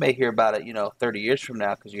there, and you may hear about it, 30 years from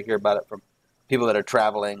now, because you hear about it from people that are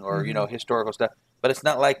traveling or historical stuff. But it's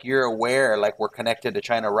not like you're aware, like we're connected to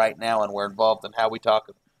China right now, and we're involved in how we talk,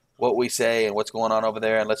 what we say, and what's going on over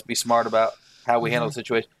there, and let's be smart about how we handle the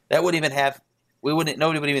situation. That wouldn't even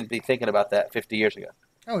nobody would even be thinking about that 50 years ago.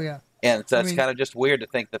 Oh yeah. And so it's kind of just weird to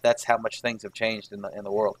think that that's how much things have changed in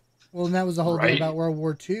the world. Well, and that was the whole thing about World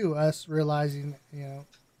War II, us realizing,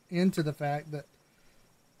 into the fact that,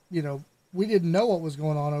 we didn't know what was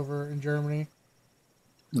going on over in Germany.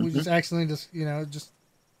 We just accidentally just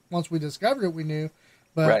once we discovered it, we knew.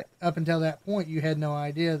 But up until that point, you had no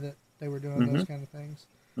idea that they were doing those kind of things.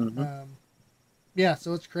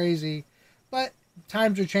 So it's crazy. But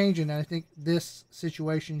times are changing, and I think this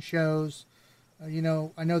situation shows, I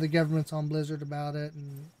know the government's on Blizzard about it,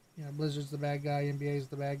 and, Blizzard's the bad guy, NBA's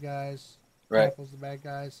the bad guys, Apple's the bad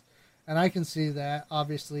guys. And I can see that.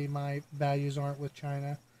 Obviously, my values aren't with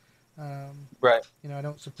China. I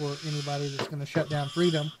don't support anybody that's going to shut down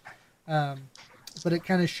freedom. But it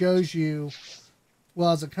kind of shows you,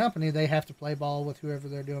 well, as a company, they have to play ball with whoever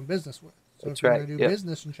they're doing business with. So if you're going to do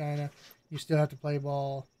business in China, you still have to play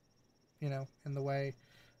ball, in the way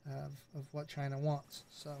of what China wants.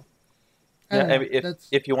 So,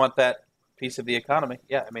 if you want that piece of the economy,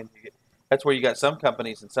 that's where you got some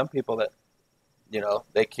companies and some people that,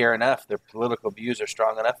 they care enough, their political views are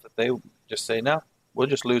strong enough that they just say, no, we'll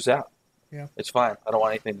just lose out. Yeah. It's fine. I don't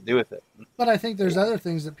want anything to do with it. But I think there's other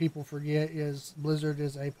things that people forget is Blizzard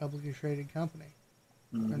is a publicly traded company.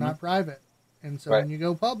 They're not private. And so when you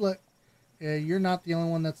go public, you're not the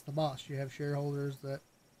only one that's the boss. You have shareholders that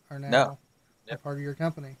are now a part of your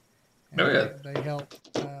company. And they help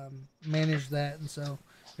manage that. And so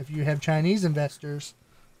if you have Chinese investors.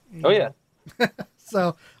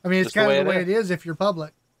 So, it's kind of the way it is if you're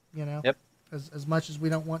public, Yep. As much as we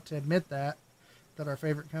don't want to admit that our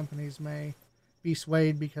favorite companies may be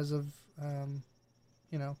swayed because of,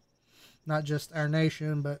 not just our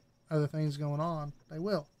nation, but other things going on. They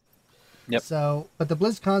will. Yep. So, but the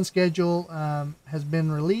BlizzCon schedule has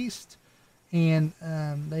been released, and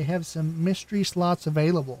they have some mystery slots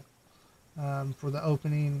available for the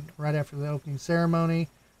opening, right after the opening ceremony.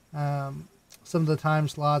 some of the time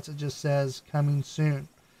slots, it just says coming soon.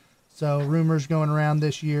 So rumors going around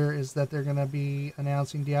this year is that they're going to be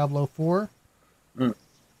announcing Diablo 4. Mm.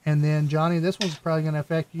 And then, Johnny, this one's probably going to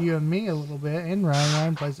affect you and me a little bit, and Ryan.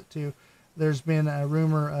 Ryan plays it too. There's been a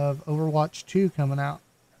rumor of Overwatch 2 coming out.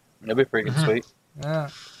 That'd be freaking sweet. Yeah.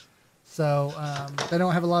 So they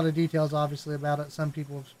don't have a lot of details, obviously, about it. Some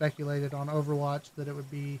people have speculated on Overwatch that it would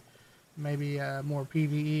be maybe a more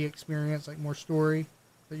PvE experience, like more story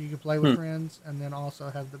that you could play with friends, and then also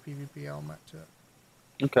have the PvP element to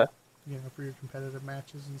it. Okay. You know, for your competitive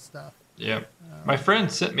matches and stuff. Yeah. My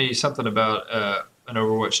friend sent me something about an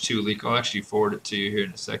Overwatch 2 leak. I'll actually forward it to you here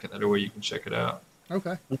in a second. That way you can check it out.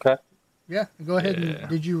 Okay. Okay. Yeah. Go ahead. Yeah. And,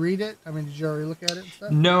 did you read it? I mean, did you already look at it and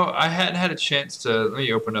stuff? No, I hadn't had a chance to. Let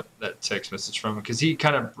me open up that text message from him because he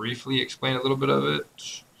kind of briefly explained a little bit of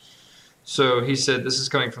it. So he said this is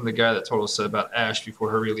coming from the guy that told us about Ash before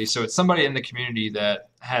her release. So it's somebody in the community that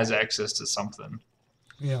has access to something.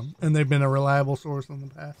 Yeah, and they've been a reliable source in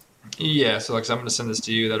the past. Yeah, so like I said, I'm going to send this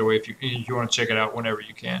to you. That way, if you want to check it out whenever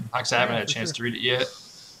you can. Like I said, I haven't had a chance to read it yet.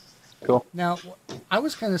 Cool. Now, I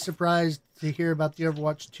was kind of surprised to hear about the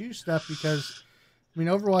Overwatch 2 stuff because, I mean,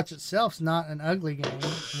 Overwatch itself's not an ugly game, and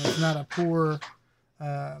it's not a poor,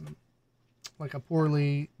 like a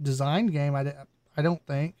poorly designed game. I don't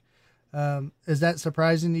think. Is that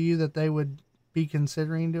surprising to you that they would be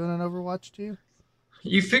considering doing an Overwatch 2?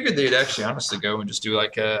 You figured they'd actually honestly go and just do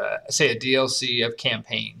like a DLC of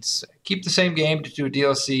campaigns. Keep the same game, just do a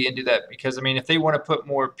DLC and do that. Because, I mean, if they want to put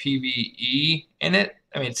more PvE in it,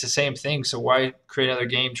 I mean, it's the same thing. So why create another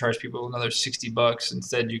game, charge people another $60?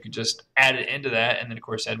 Instead, you could just add it into that and then, of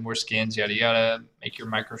course, add more skins, yada, yada, make your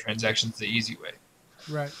microtransactions the easy way.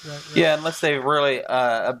 Right. Yeah, unless they're really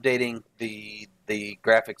updating the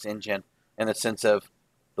graphics engine in the sense of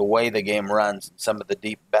the way the game runs and some of the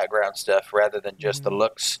deep background stuff rather than just the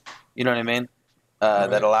looks, you know what I mean?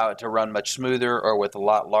 That allow it to run much smoother or with a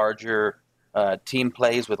lot larger team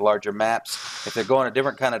plays with larger maps. If they're going a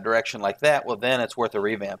different kind of direction like that, well, then it's worth a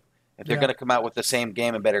revamp. If they're going to come out with the same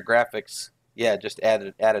game and better graphics, yeah, just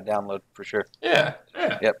add a download for sure. Yeah.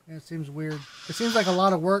 Yep. Yeah, it seems weird. It seems like a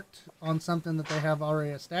lot of work on something that they have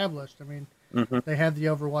already established. I mean, they have the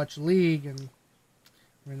Overwatch League, and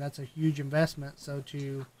I mean, that's a huge investment. So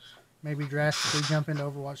to maybe drastically jump into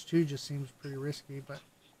Overwatch 2 just seems pretty risky. But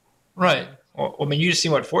Right. Well, I mean, you just see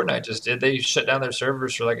what Fortnite just did. They shut down their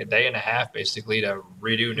servers for like a day and a half, basically, to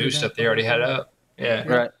redo new stuff they already had up. Yeah.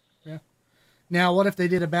 Right. Yeah. Now, what if they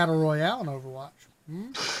did a battle royale in Overwatch?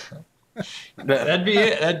 That'd be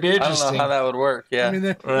it. That'd be I don't interesting. know how that would work. Yeah. I mean,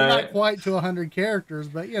 they're not quite to 100 characters,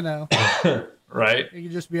 but you know, Right. it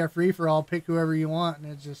could just be a free for all. Pick whoever you want, and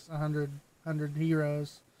it's just 100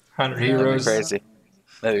 heroes. 100 That'd be heroes. crazy.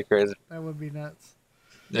 That'd be crazy. That would be nuts.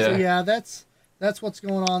 Yeah. So yeah, that's what's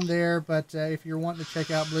going on there. But if you're wanting to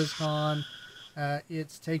check out BlizzCon,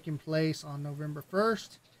 it's taking place on November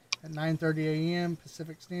 1st at 9:30 a.m.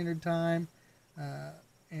 Pacific Standard Time,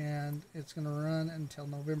 and it's going to run until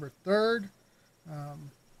November 3rd,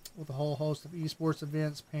 with a whole host of esports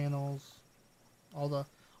events, panels, all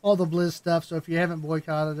the Blizz stuff. So if you haven't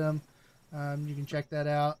boycotted them, you can check that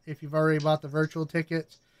out. If you've already bought the virtual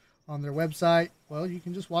tickets on their website, well, you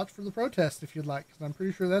can just watch for the protest if you'd like, because I'm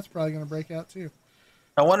pretty sure that's probably going to break out too.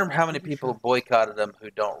 I wonder how many people boycotted them who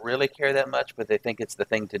don't really care that much, but they think it's the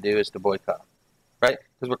thing to do is to boycott, right?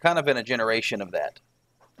 Because we're kind of in a generation of that.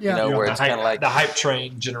 Yeah. You know, where it's kind of like the hype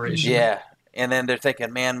train generation. Yeah, and then they're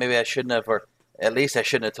thinking, man, maybe I shouldn't have, or at least I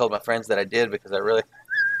shouldn't have told my friends that I did because I really,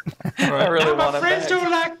 I really want it back.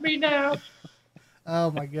 don't like me now.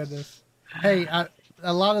 Oh my goodness. Hey,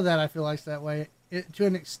 a lot of that I feel like's that way to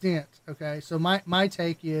an extent. Okay, so my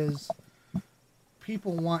take is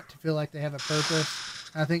people want to feel like they have a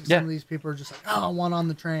purpose. I think some of these people are just like, oh, I want on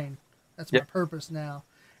the train. That's my purpose now.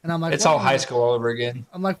 And I'm like, it's all high school all over again.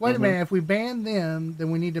 I'm like, wait a minute. If we ban them,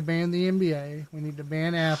 then we need to ban the NBA. We need to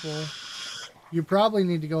ban Apple. You probably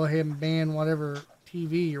need to go ahead and ban whatever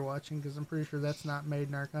TV you're watching, because I'm pretty sure that's not made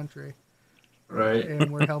in our country. Right.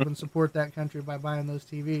 And we're helping support that country by buying those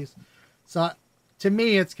TVs. So to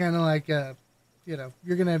me, it's kind of like, you know,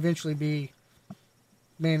 you're going to eventually be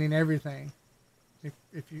banning everything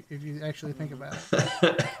if you actually think about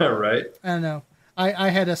it. Right. I don't know. I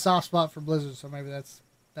had a soft spot for Blizzard, so maybe that's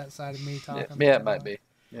that side of me talking. Yeah, it might be.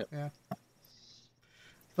 Yep. Yeah.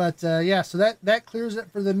 But yeah, so that clears it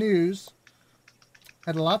for the news.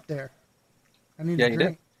 Had a lot there. I need a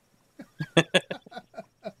drink.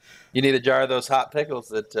 You need a jar of those hot pickles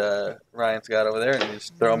that Ryan's got over there, and you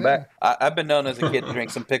just throw them back. I've been known as a kid to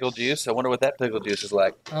drink some pickle juice. I wonder what that pickle juice is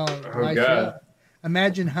like. Oh God! God.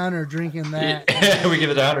 Imagine Hunter drinking that. Yeah, we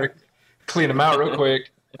give it to Hunter. Clean them out real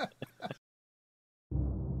quick.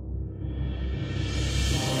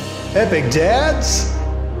 Epic dads,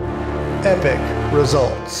 epic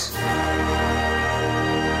results.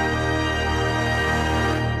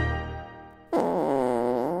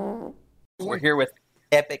 We're here with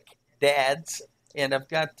Epic Dads, and I've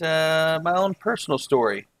got my own personal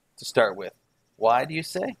story to start with. Why do you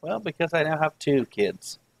say? Well, because I now have 2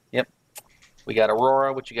 kids. Yep. We got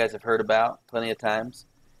Aurora, which you guys have heard about plenty of times.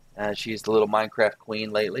 She's the little Minecraft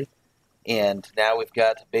queen lately. And now we've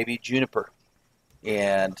got baby Juniper.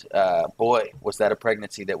 And boy, was that a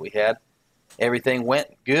pregnancy that we had. Everything went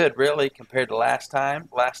good, really, compared to last time.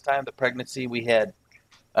 Last time, the pregnancy, we had,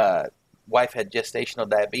 wife had gestational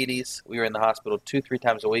diabetes. We were in the hospital 2-3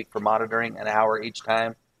 times a week for monitoring, an hour each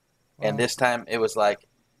time. Wow. And this time, it was like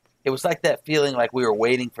that feeling like we were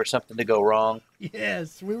waiting for something to go wrong.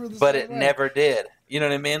 Yes, we were but it never did. You know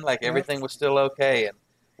what I mean? Like everything was still okay. And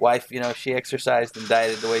wife, she exercised and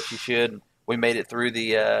dieted the way she should. And we made it through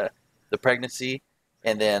the pregnancy.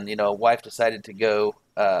 And then, wife decided to go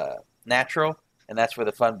natural, and that's where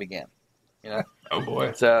the fun began. Oh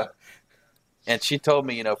boy. So, and she told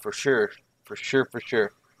me, for sure,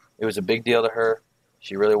 it was a big deal to her.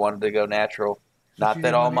 She really wanted to go natural. So not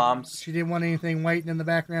that all moms. She didn't want anything waiting in the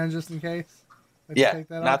background just in case. Yeah,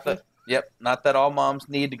 not that all moms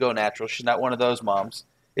need to go natural. She's not one of those moms.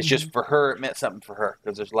 It's just for her, it meant something for her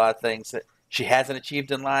because there's a lot of things that she hasn't achieved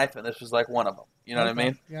in life, and this was like one of them. You know what I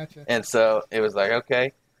mean? Gotcha. And so it was like,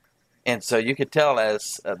 okay. And so you could tell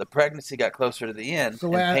as the pregnancy got closer to the end,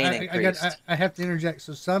 so and pain increased. I have to interject.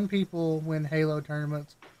 So some people win Halo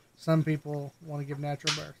tournaments. Some people want to give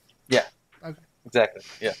natural birth. Yeah. Okay. Exactly.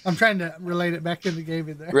 Yeah. I'm trying to relate it back into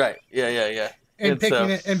gaming there. Right. Yeah. And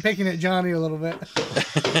picking at Johnny a little bit.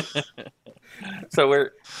 So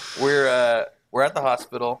we're at the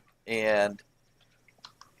hospital, and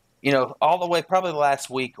all the way probably the last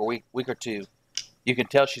week or two, you can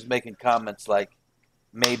tell she's making comments like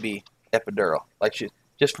maybe epidural, like she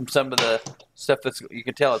just from some of the stuff you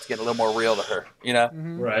can tell it's getting a little more real to her,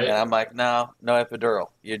 Mm-hmm. Right. And I'm like, no epidural.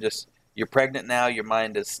 You're pregnant now. Your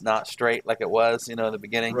mind is not straight like it was, in the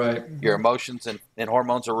beginning. Right. Your emotions and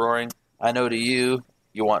hormones are roaring. I know to you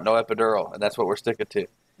want no epidural, and that's what we're sticking to.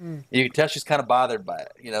 Mm. You can tell she's kind of bothered by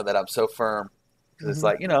it, that I'm so firm. Because it's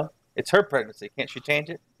like, it's her pregnancy. Can't she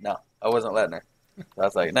change it? No, I wasn't letting her. So I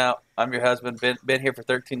was like, no, I'm your husband. Been here for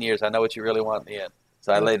 13 years. I know what you really want in the end.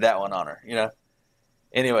 So I laid that one on her,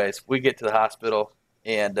 Anyways, we get to the hospital,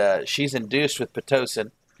 and she's induced with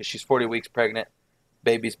Pitocin because she's 40 weeks pregnant.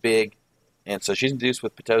 Baby's big. And so she's induced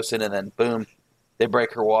with Pitocin, and then, boom, they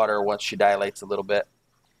break her water once she dilates a little bit.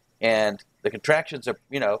 And the contractions are,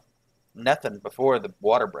 nothing before the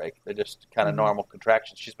water break. They're just kind of normal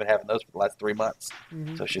contractions. She's been having those for the last 3 months.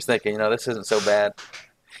 Mm-hmm. So she's thinking, this isn't so bad.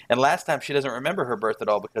 And last time she doesn't remember her birth at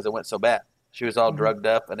all because it went so bad. She was all drugged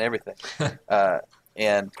up and everything.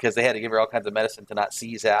 And because they had to give her all kinds of medicine to not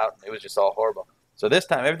seize out. It was just all horrible. So this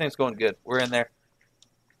time, everything's going good. We're in there.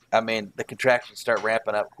 I mean, the contractions start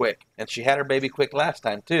ramping up quick. And she had her baby quick last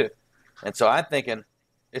time, too. And so I'm thinking,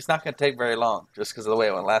 it's not going to take very long just because of the way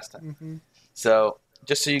it went last time. Mm-hmm. So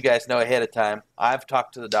just so you guys know ahead of time, I've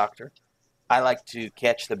talked to the doctor. I like to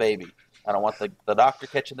catch the baby. I don't want the doctor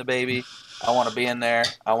catching the baby. I want to be in there.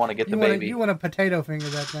 I want to get the baby. You want to potato finger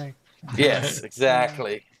that thing. Yes,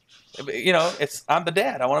 exactly. I'm the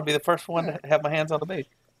dad. I want to be the first one to have my hands on the baby.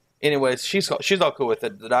 Anyways, she's all cool with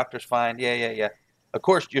it. The doctor's fine. Yeah. Of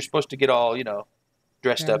course, you're supposed to get all,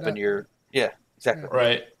 dressed up in your, exactly.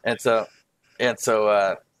 Right. And so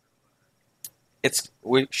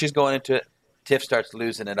she's going into it. Tiff starts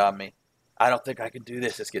losing it on me. I don't think I can do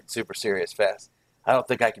this. It's getting super serious fast. I don't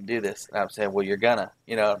think I can do this. And I'm saying, well, you're gonna,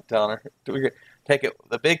 I'm telling her, take it.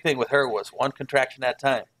 The big thing with her was one contraction at a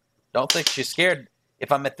time. Don't think she's scared.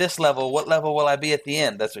 If I'm at this level, what level will I be at the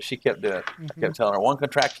end? That's what she kept doing. Mm-hmm. I kept telling her, one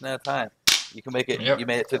contraction at a time. You can make it. Yep. You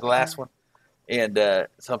made it to the last one. And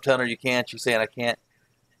so I'm telling her you can. She's saying I can't.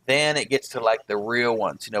 Then it gets to like the real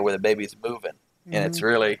ones, where the baby's moving. Mm-hmm. And it's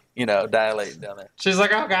really, dilating down there. She's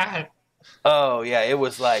like, oh, God. Oh, yeah. It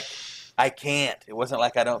was like, I can't. It wasn't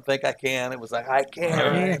like I don't think I can. It was like, I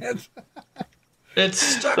can't. It's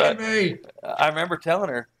stuck in me. I remember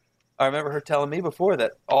her telling me before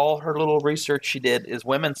that all her little research she did is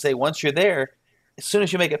women say once you're there, as soon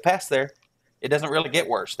as you make it past there, it doesn't really get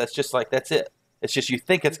worse. That's just like, that's it. It's just you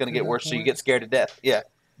think it's going to get worse, so you get scared to death. Yeah.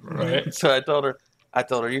 Right. So I told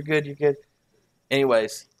her, you're good.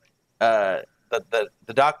 Anyways, the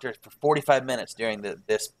doctor for 45 minutes during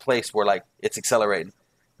this place where like it's accelerating,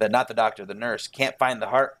 not the doctor, the nurse can't find the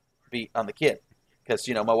heartbeat on the kid because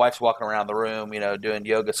my wife's walking around the room, doing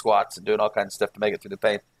yoga squats and doing all kinds of stuff to make it through the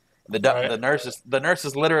pain. The nurse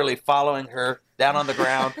is literally following her down on the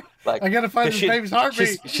ground. Like, I gotta find this baby's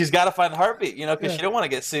heartbeat. She's got to find the heartbeat, because you don't want to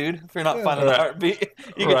get sued if you're not finding the heartbeat.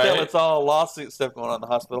 You can tell it's all lawsuit stuff going on in the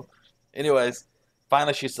hospital. Anyways,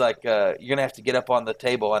 finally she's like, "You're gonna have to get up on the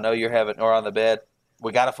table. I know you're or on the bed.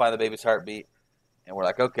 We got to find the baby's heartbeat." And we're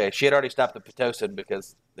like, "Okay." She had already stopped the pitocin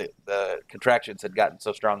because the contractions had gotten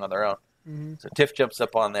so strong on their own. Mm-hmm. So Tiff jumps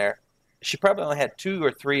up on there. She probably only had 2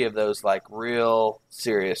 or 3 of those like real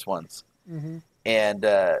serious ones. Mm-hmm. And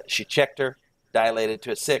she checked her, dilated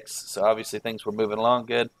to a 6. So obviously things were moving along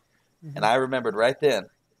good. Mm-hmm. And I remembered right then,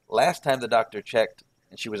 last time the doctor checked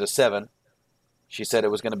and she was a 7, she said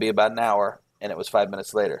it was going to be about an hour and it was 5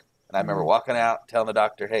 minutes later. And I remember walking out, telling the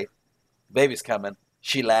doctor, "Hey, the baby's coming."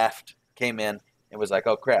 She laughed, came in, and was like,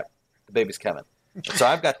 "Oh crap, the baby's coming." So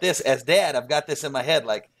I've got this, as dad, I've got this in my head,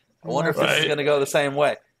 like, I wonder if this is going to go the same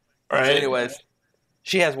way. Right. So anyways,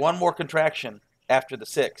 she has one more contraction after the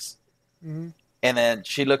 6. Mm-hmm. And then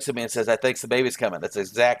she looks at me and says, "I think the baby's coming." That's the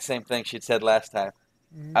exact same thing she'd said last time.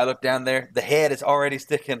 Mm-hmm. I look down there. The head is already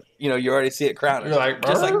sticking. You already see it crowning. You're like,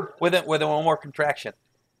 just like within one more contraction.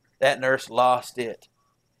 That nurse lost it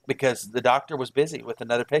because the doctor was busy with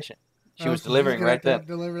another patient. She was delivering right then.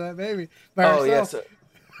 Deliver that baby by herself.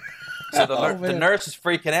 Yeah. So the nurse is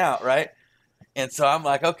freaking out, right? And so I'm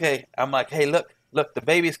like, okay. I'm like, "Hey, look, the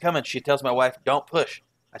baby's coming." She tells my wife, "Don't push."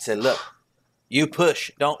 I said, "Look, you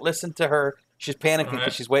push. Don't listen to her. She's panicking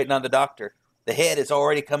because she's waiting on the doctor. The head is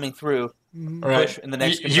already coming through. Push in the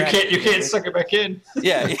next contraction." You can't suck it back in.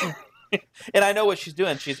 Yeah. And I know what she's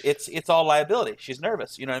doing. It's all liability. She's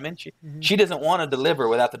nervous. You know what I mean? She doesn't want to deliver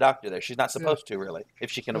without the doctor there. She's not supposed to, really,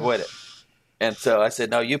 if she can avoid it. And so I said,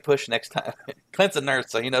 "No, you push next time." Clint's a nurse,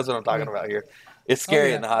 so he knows what I'm talking about here. It's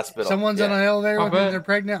scary in the hospital. Someone's on an elevator with them, they're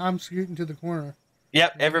pregnant, I'm scooting to the corner.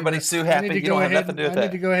 Yep, everybody's so happy. You don't have nothing to do with that. I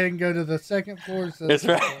need to go ahead and go to the second floor. So that's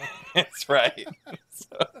right. That's right.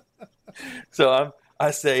 So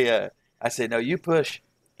I say, "No, you push."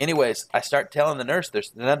 Anyways, I start telling the nurse.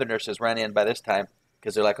 There's another nurse has run in by this time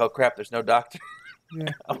because they're like, "Oh crap, there's no doctor."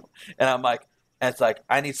 Yeah. And I'm like, and it's like,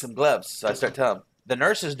 "I need some gloves." So I start telling them. The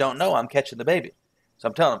nurses don't know I'm catching the baby. So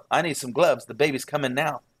I'm telling them, "I need some gloves. The baby's coming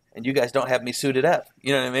now. And you guys don't have me suited up."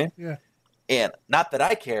 You know what I mean? Yeah. And not that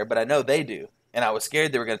I care, but I know they do. And I was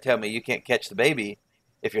scared they were going to tell me you can't catch the baby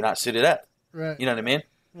if you're not suited up. Right. You know what I mean?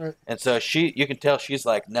 Right. And so you can tell she's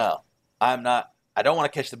like, "No, I'm not. I don't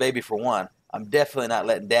want to catch the baby for one. I'm definitely not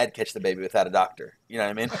letting Dad catch the baby without a doctor." You know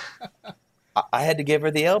what I mean? I had to give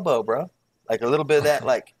her the elbow, bro. Like a little bit of that,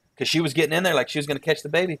 like, because she was getting in there like she was going to catch the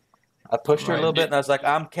baby. I pushed her a little bit and I was like,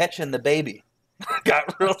 "I'm catching the baby."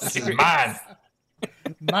 Got real serious. Mine.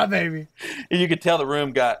 My baby. And you could tell the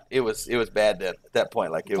room it was bad then at that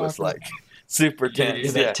point. Like it was like super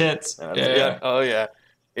tense. Yeah. Tense. Yeah. Oh yeah.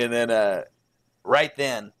 And then right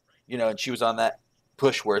then, and she was on that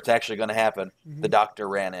push where it's actually going to happen. Mm-hmm. The doctor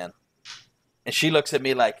ran in. And she looks at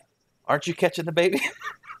me like, "Aren't you catching the baby?"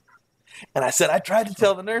 And I said, "I tried to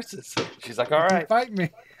tell the nurses." She's like, "All right." Fight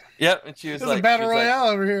me. Yep. And she was like, "It's a battle royale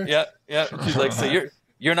over here." Yep. And she's like, "So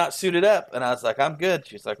you're not suited up?" And I was like, "I'm good."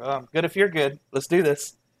 She's like, "Oh, I'm good if you're good. Let's do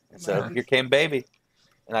this." And so here came baby.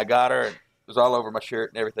 And I got her, and it was all over my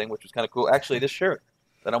shirt and everything, which was kind of cool. Actually, this shirt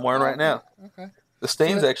that I'm wearing right now. Okay. The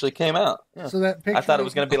stains actually came out. Yeah. So that picture, I thought it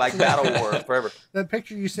was going to be like Battle War forever. That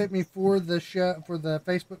picture you sent me for the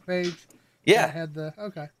Facebook page. Yeah. Had the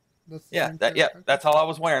that's all I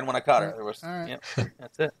was wearing when I caught her. There was,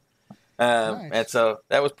 that's it. Nice. And so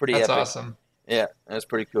that was pretty epic. That's awesome. Yeah, it was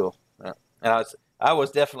pretty cool. And I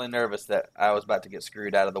was definitely nervous that I was about to get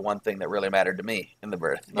screwed out of the one thing that really mattered to me in the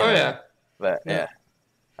birth. Yeah. But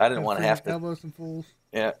I didn't want to have to elbow some fools.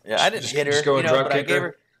 Yeah. I didn't hit her, but I gave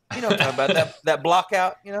her. You know what I'm talking about, that block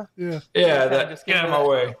out, Yeah. Yeah, that get out of my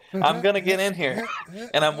way. I'm going to get in here,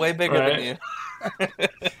 and I'm way bigger than you.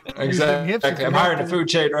 Exactly. I'm higher in the food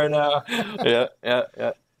chain right now. Yeah.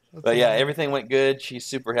 But yeah, everything went good. She's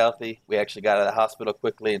super healthy. We actually got out of the hospital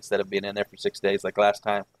quickly instead of being in there for 6 days like last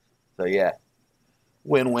time. So yeah,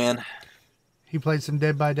 win-win. He played some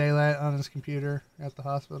Dead by Daylight on his computer at the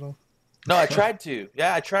hospital. No, I tried to.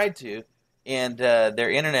 Yeah, I tried to. And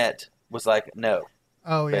their internet was like, no.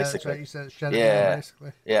 Oh, yeah, basically. That's right. You said shut it down,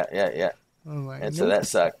 basically. Yeah. Oh, like, and so that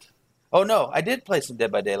sucked. Oh, no, I did play some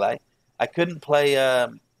Dead by Daylight. I couldn't play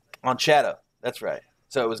on Shadow. That's right.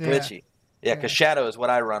 So it was glitchy. Yeah, because Shadow is what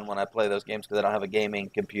I run when I play those games because I don't have a gaming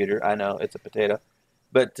computer. I know, it's a potato.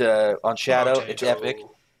 But on Shadow, it's epic.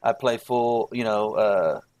 I play full,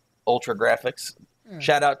 ultra graphics. Yeah.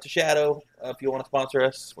 Shout out to Shadow if you want to sponsor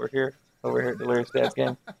us. We're here over here at Delirious Dad's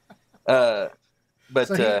Game. But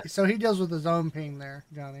so he deals with his own ping there,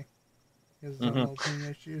 Johnny. His own little ping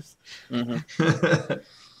issues. Mm-hmm.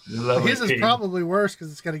 Lovely His is pig. probably worse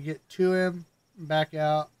because it's got to get to him and back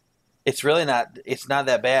out. It's really not. It's not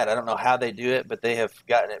that bad. I don't know how they do it, but they have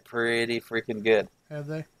gotten it pretty freaking good. Have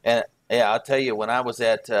they? And yeah, I'll tell you, when I was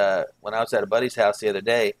at a buddy's house the other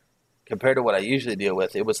day, compared to what I usually deal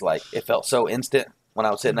with, it was like it felt so instant when I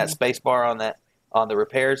was hitting that space bar on the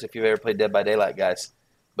repairs. If you've ever played Dead by Daylight, guys,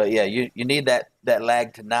 but yeah, you need that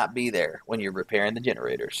lag to not be there when you're repairing the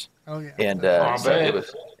generators. Oh yeah. And so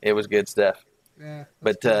it was good stuff. Yeah.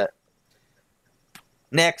 But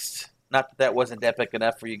next, not that wasn't epic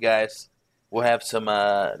enough for you guys, we'll have some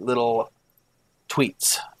little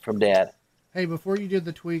tweets from Dad. Hey, before you do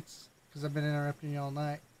the tweets, because I've been interrupting you all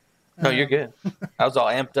night. No, you're good. I was all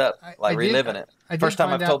amped up, reliving it. First time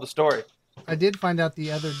I've told the story. I did find out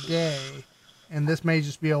the other day, and this may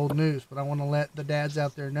just be old news, but I want to let the dads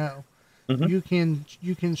out there know. Mm-hmm.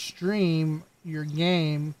 You can stream your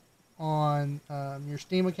game on your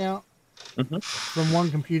Steam account from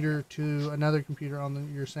one computer to another computer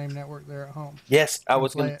on your same network there at home. Yes, I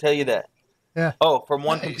was going to tell you that. Yeah. Oh, from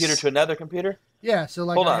one computer to another computer? Yeah, so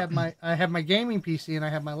like Hold I on. have my gaming PC and I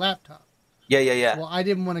have my laptop. Yeah. Well, I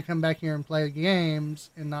didn't want to come back here and play games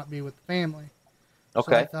and not be with the family.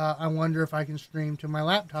 Okay. So I thought, I wonder if I can stream to my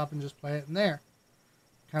laptop and just play it in there.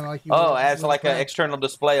 Kind of like you. Oh, as like an external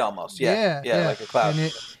display almost. Yeah, like a cloud.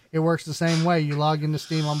 And it works the same way. You log into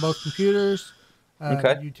Steam on both computers.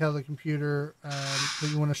 You tell the computer that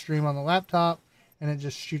you want to stream on the laptop, and it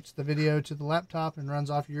just shoots the video to the laptop and runs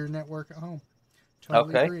off your network at home.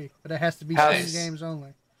 Totally agree. But it has to be Steam games only.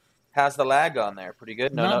 How's the lag on there? Pretty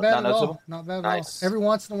good? Not bad at noticeable? all. Not bad at all. Every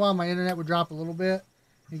once in a while, my internet would drop a little bit.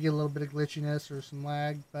 You get a little bit of glitchiness or some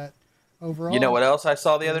lag, but overall... You know what else I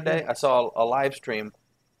saw the other day? I saw a live stream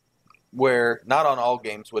where, not on all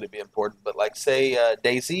games would it be important, but like, say,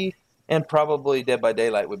 DayZ and probably Dead by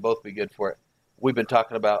Daylight would both be good for it. We've been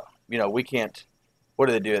talking about, we can't... What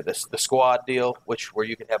do they do? The squad deal, where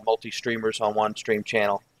you can have multi-streamers on one stream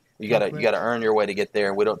channel. You gotta earn your way to get there,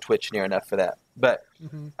 and we don't Twitch near enough for that. But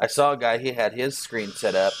I saw a guy, he had his screen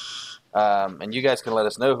set up, and you guys can let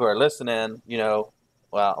us know who are listening,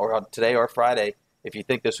 or today or Friday, if you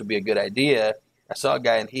think this would be a good idea. I saw a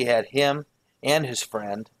guy, and he had him and his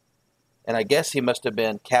friend, and I guess he must have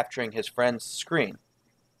been capturing his friend's screen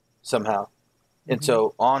somehow. And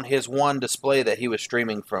so on his one display that he was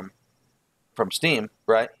streaming from Steam,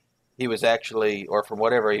 right? He was actually, or from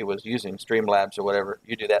whatever he was using, Streamlabs or whatever.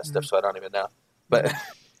 You do that stuff, so I don't even know. But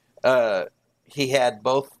he had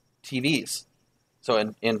both TVs. So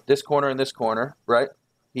in this corner and this corner, right,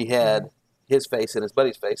 he had his face and his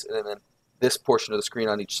buddy's face, and then this portion of the screen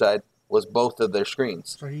on each side was both of their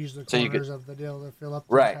screens. So he used the corners of the deal to fill up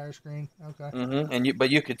the entire screen. Okay. But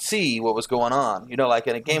you could see what was going on. Like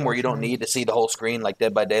in a game where you don't need to see the whole screen, like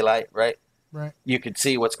Dead by Daylight, right? Right. You could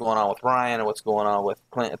see what's going on with Ryan and what's going on with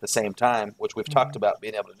Clint at the same time, which we've talked about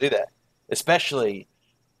being able to do that, especially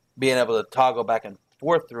being able to toggle back and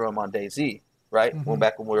forth through them on DayZ, right?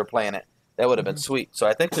 Back when we were playing it, that would have been sweet. So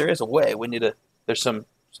I think there is a way. There's some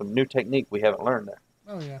new technique we haven't learned there.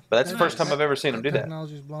 Oh yeah. But that's the first time I've ever seen him do that.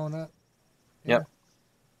 Technology's blowing up. Yep.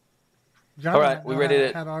 John, all right, we ready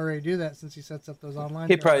to? How to already do that since he sets up those online.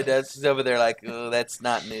 He probably does. He's over there like, oh, that's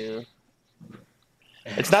not new.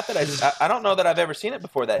 It's not that I don't know that I've ever seen it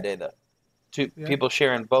before that day though. People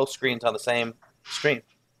sharing both screens on the same stream.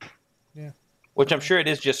 Yeah. Which I'm sure it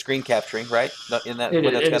is just screen capturing, right? In that,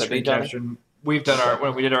 it that's is screen capturing. We've done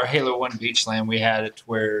when we did our Halo 1 Beach Slam, we had it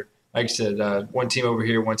where, like I said, one team over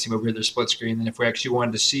here, one team over here, they're split screen. And if we actually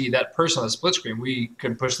wanted to see that person on the split screen, we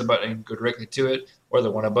could push the button and go directly to it, or the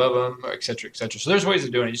one above them, et cetera, et cetera. So there's ways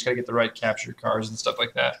of doing it. You just got to get the right capture cards and stuff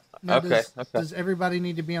like that. Now, okay. Does everybody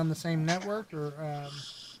need to be on the same network, or?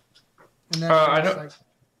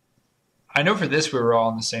 I know for this we were all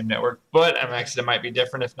on the same network, but it might be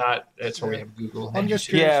different. If not, that's where we have Google. I'm just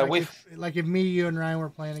curious. If me, you, and Ryan were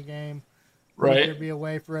playing a game, would there be a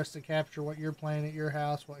way for us to capture what you're playing at your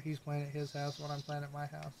house, what he's playing at his house, what I'm playing at my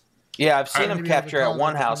house? Yeah, I've seen him capture at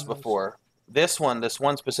one house before. This one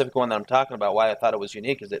specific one that I'm talking about, why I thought it was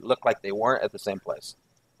unique is it looked like they weren't at the same place.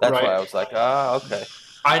 That's why I was like, okay.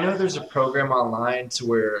 I know there's a program online to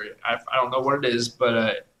where I don't know what it is,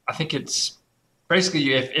 but I think it's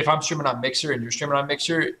basically if I'm streaming on Mixer and you're streaming on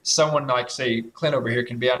Mixer, someone like say Clint over here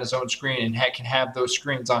can be on his own screen and can have those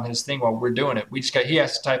screens on his thing while we're doing it. He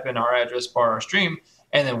has to type in our address bar our stream,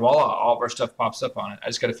 and then voila, all of our stuff pops up on it. I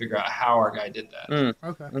just got to figure out how our guy did that.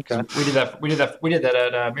 Okay. We did that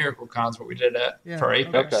at Miracle Cons, what we did for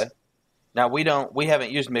Apex. Okay. Now we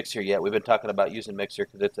haven't used Mixer yet. We've been talking about using Mixer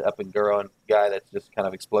because it's an up and growing guy that's just kind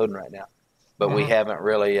of exploding right now. But we haven't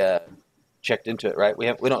really checked into it, right? We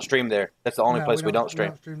don't stream there. That's the only place we don't stream. We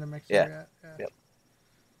don't stream the Mixer yet. Yep.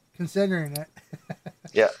 considering it.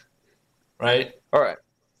 Yeah. Right? All right.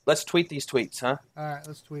 Let's tweet these tweets, huh? All right,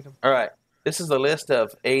 let's tweet them. All right. This is the list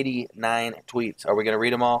of 89 tweets. Are we going to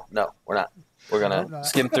read them all? No, we're not. We're I hope going to not.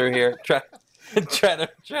 skim through here. Try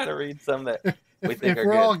to read some that we think If are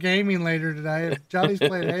we're good. all gaming later today, if Johnny's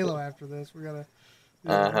playing Halo after this, we're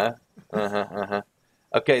gonna.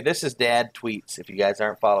 Okay, this is dad tweets. If you guys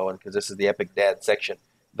aren't following, because this is the Epic Dad section.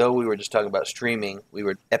 Though we were just talking about streaming, we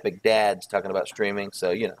were Epic Dads talking about streaming.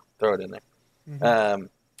 So throw it in there. Mhm.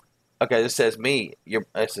 Okay, this says me.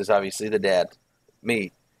 This is obviously the dad.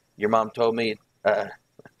 Me. Your mom told me.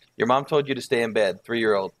 Your mom told you to stay in bed.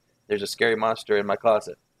 3-year-old. There's a scary monster in my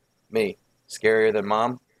closet. Me. Scarier than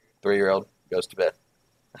mom. 3-year-old goes to bed.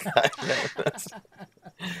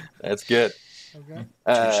 That's good. Okay.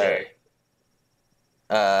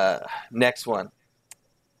 Touche. Next one.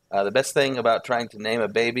 The best thing about trying to name a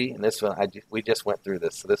baby, and this one we just went through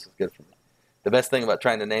this, so this is good for me. The best thing about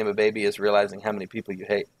trying to name a baby is realizing how many people you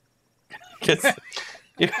hate. Because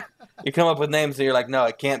you come up with names and you're like, no,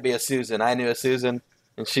 it can't be a Susan. I knew a Susan,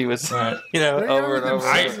 and she was, Right. over and over.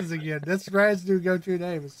 Susans again. That's Brad's new go-to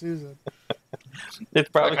name is Susan. It's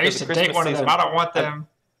probably I used to take one of them. I don't want them.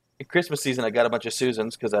 In Christmas season, I got a bunch of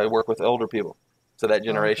Susans because I work with older people. So that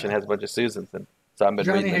generation okay. has a bunch of Susans. And so I've been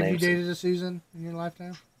Johnny, reading the have you names. dated a Susan in your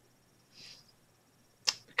lifetime?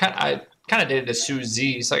 I kind of did a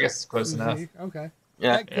Susie, so I guess it's close enough. Susie? Okay.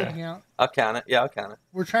 Yeah, That could count. I'll count it. Yeah, I'll count it.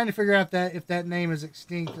 We're trying to figure out if that name is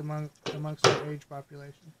extinct amongst our age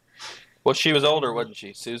population. Well, she was older, wasn't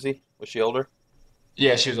she? Susie? Was she older?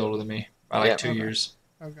 Yeah, she was older than me by like Yeah. 2 years.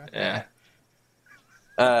 Okay.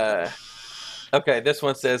 Yeah. Okay, this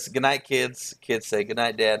one says, good night, kids. Kids say, good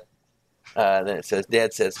night, Dad. Then it says,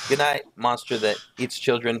 Dad says, good night, monster that eats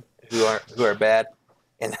children who are bad.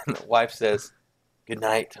 And then the wife says, good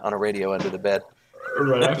night on a radio under the bed.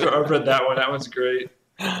 Right. I've read that one. That one's great.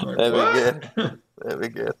 Like, That'd what? be good. That'd be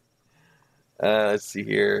good. Let's see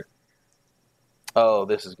here. Oh,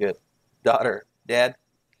 this is good. Daughter, Dad,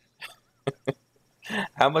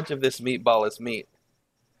 how much of this meatball is meat?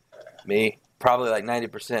 Me, probably like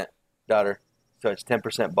 90%. Daughter, so it's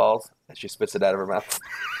 10% balls. And she spits it out of her mouth.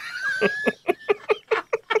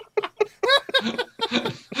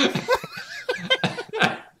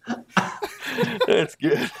 That's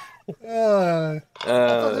good. I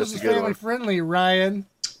thought this That's a was good family one. friendly, Ryan.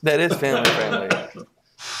 That is family friendly.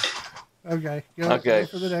 Okay. Okay. Go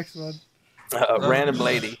for the next one. Random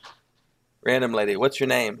lady. Random lady. What's your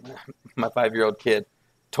name? My 5-year-old kid.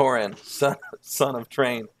 Torin, son of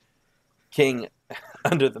Train. King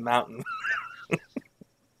under the mountain.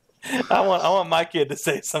 I want my kid to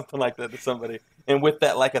say something like that to somebody. And with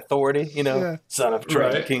that like authority, Yeah. Son of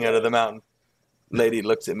Train, Right. King under the mountain. Lady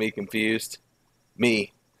looks at me confused.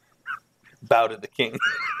 Me. Bow to the king.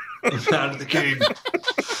 Bow to the king.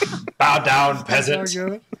 Bow down, That's peasant. how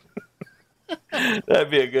good. That'd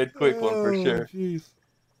be a good quick one for Oh, sure. jeez.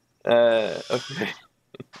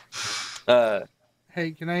 Okay.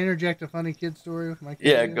 Hey, can I interject a funny kid story with my kid?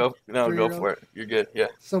 Yeah, here? go 3-year-old? for it. You're good. Yeah.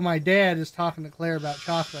 So my dad is talking to Claire about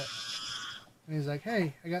chocolate. And he's like,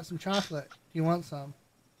 hey, I got some chocolate. Do you want some?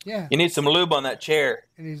 Yeah. You need some lube on that chair.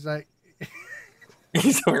 And he's like,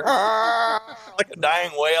 He's like a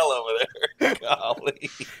dying whale over there. Golly.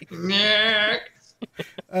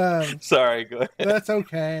 Sorry, go ahead. that's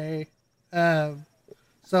okay.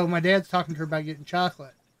 So my dad's talking to her about getting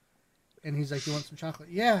chocolate. And he's like, you want some chocolate?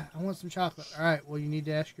 Yeah, I want some chocolate. All right, well, you need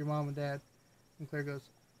to ask your mom and dad. And Claire goes,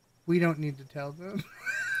 we don't need to tell them.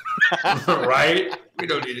 Right? We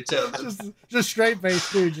don't need to tell them. just straight face,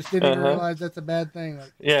 too. Just didn't even Uh-huh. realize that's a bad thing.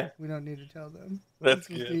 Like, Yeah, we don't need to tell them. that's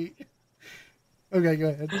Just good. eat. Okay, go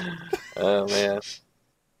ahead. Oh, man.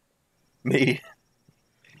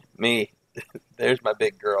 Me. There's my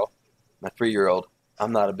big girl. My 3-year-old.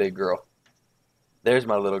 I'm not a big girl. There's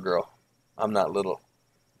my little girl. I'm not little.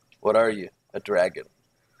 What are you? A dragon.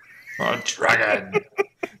 A dragon.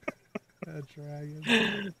 A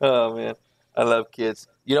dragon. Oh, man. I love kids.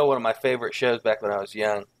 One of my favorite shows back when I was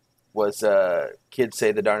young was Kids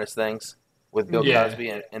Say the Darndest Things with Bill Yeah. Cosby,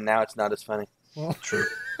 and now it's not as funny. Well, True.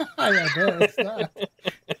 I bet it's not.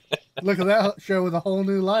 Look at that show with a whole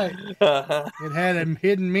new light. It had a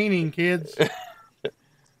hidden meaning, kids.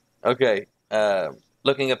 Okay.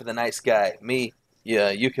 Looking up at the night sky. Me.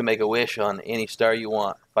 Yeah, you can make a wish on any star you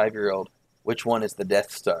want. 5-year-old. Which one is the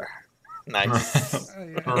Death Star? Nice. Oh,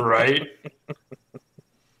 yeah. Right?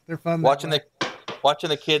 They're fun. watching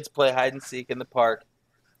the kids play hide and seek in the park,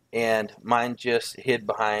 and mine just hid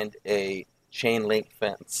behind a chain link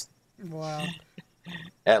fence. Wow.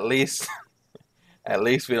 At least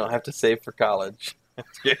we don't have to save for college.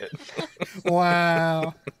 That's good.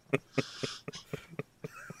 Wow.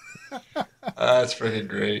 That's freaking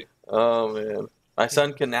great. Oh man, my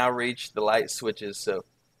son can now reach the light switches, so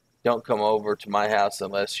don't come over to my house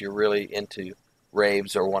unless you're really into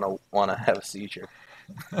raves or wanna have a seizure.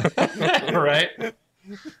 Right?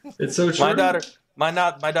 It's so true. My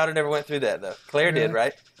daughter never went through that though. Claire did, Really?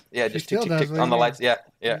 right? Yeah, She just still tick tick does, tick what do on you the mean? lights.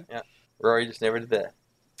 Yeah. Rory just never did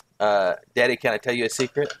that. Daddy, can I tell you a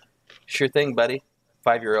secret? Sure thing, buddy.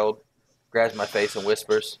 5-year-old grabs my face and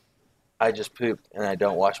whispers, "I just pooped and I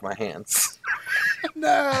don't wash my hands."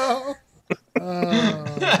 No. Oh.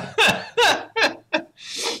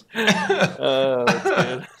 Oh, that's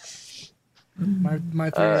good. My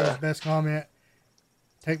 3-year-old's best comment.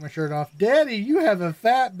 Take my shirt off. Daddy, you have a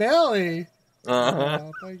fat belly. Uh-huh.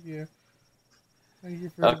 Oh, thank you. Thank you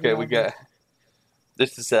for Okay, we got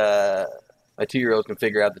this is my 2-year-old can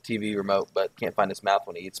figure out the TV remote, but can't find his mouth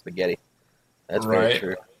when he eats spaghetti. That's very Right.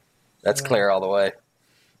 true. That's Claire all the way.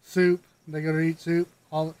 soup. They go to eat soup.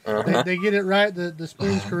 They get it right. The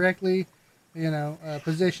spoon's correctly,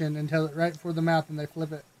 positioned until it right before the mouth, and they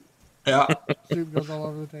flip it. Yeah. Soup goes all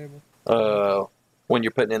over the table. When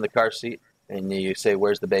you're putting in the car seat and you say,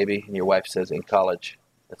 "Where's the baby?" and your wife says, "In college."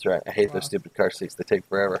 That's right. I hate Wow. those stupid car seats. They take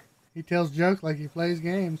forever. He tells jokes like he plays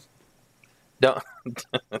games. Don't.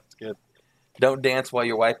 That's good. Don't dance while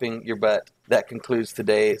you're wiping your butt. That concludes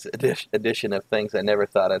today's edition of things I never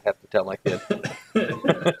thought I'd have to tell my kid.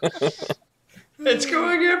 It's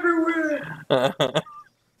going everywhere.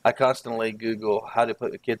 I constantly Google how to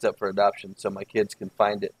put the kids up for adoption so my kids can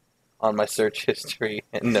find it on my search history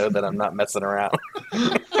and know that I'm not messing around.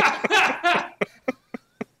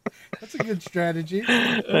 That's a good strategy.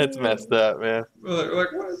 That's messed up, man. We're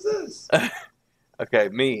like, what is this? Okay,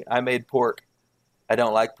 me. I made pork. I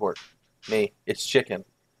don't like pork. Me. It's chicken.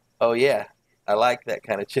 Oh, yeah. I like that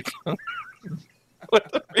kind of chicken.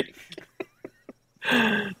 What the freak?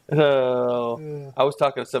 Oh, I was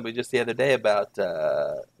talking to somebody just the other day about,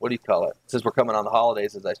 what do you call it? Since we're coming on the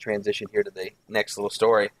holidays, as I transition here to the next little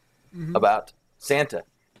story about Santa.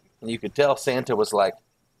 And you could tell Santa was like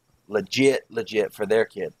legit for their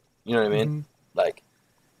kid. You know what I mean? Mm-hmm. Like,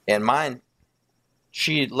 and mine,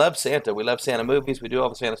 she loves Santa. We love Santa movies. We do all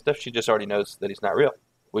the Santa stuff. She just already knows that he's not real.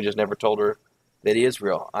 We just never told her that he is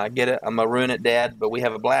real. I get it. I'm going to ruin it, Dad, but we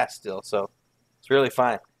have a blast still. So it's really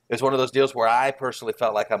fine. It's one of those deals where I personally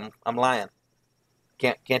felt like I'm lying.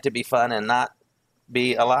 Can't it be fun and not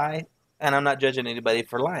be a lie? And I'm not judging anybody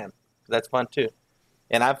for lying. That's fun too.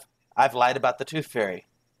 And I've lied about the Tooth Fairy.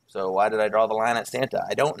 So why did I draw the line at Santa?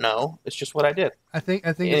 I don't know. It's just what I did. I think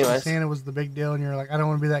Anyways. Santa was the big deal, and you're like, I don't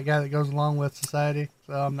want to be that guy that goes along with society,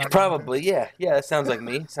 so I'm not. Probably, yeah. That sounds like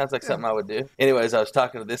me. Sounds like something I would do. Anyways, I was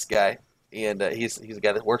talking to this guy, and he's a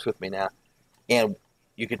guy that works with me now, and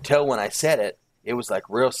you could tell when I said it, it was like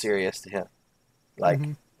real serious to him, like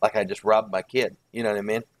I just robbed my kid. You know what I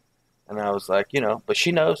mean? And I was like, but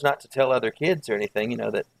she knows not to tell other kids or anything.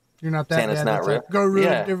 That. You're not that Santa's bad. not That's real. like, go ruin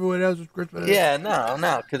everyone else's Christmas. Yeah,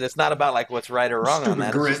 no, because it's not about like what's right or wrong on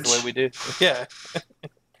that. It's just the way we do. Yeah.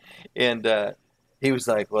 And he was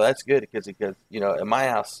like, "Well, that's good because in my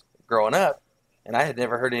house growing up, and I had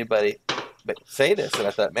never heard anybody but say this, and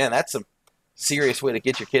I thought, man, that's some serious way to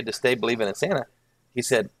get your kid to stay believing in Santa." He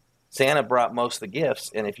said, "Santa brought most of the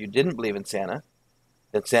gifts, and if you didn't believe in Santa,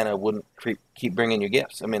 then Santa wouldn't keep bringing you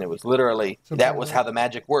gifts." I mean, it was literally, that was how the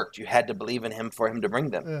magic worked. You had to believe in him for him to bring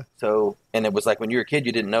them. Yeah. So, and it was like when you were a kid,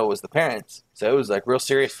 you didn't know it was the parents. So it was like real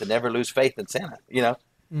serious to never lose faith in Santa,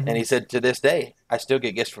 Mm-hmm. And he said, to this day, I still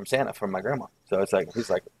get gifts from Santa from my grandma. So it's like, he's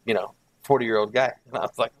like, 40-year-old guy. And I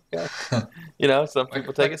was like, okay. Some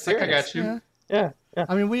people take it serious. I got you. Yeah.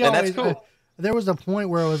 I mean, we And always. that's cool. There was a point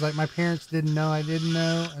where it was like my parents didn't know I didn't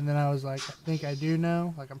know, and then I was like, I think I do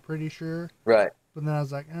know. Like, I'm pretty sure. Right. But then I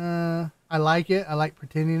was like, I like it. I like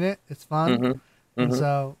pretending it. It's fun. Mm-hmm. And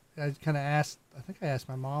so I kind of asked, I think I asked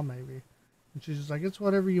my mom maybe. And she's just like, it's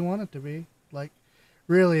whatever you want it to be. Like,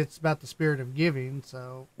 really, it's about the spirit of giving.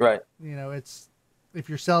 So, Right. It's, if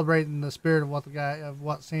you're celebrating the spirit of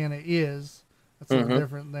what Santa is, that's a little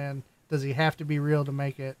different than, does he have to be real to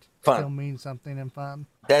make it Fun. still mean something and fun?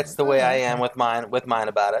 That's the way I am with mine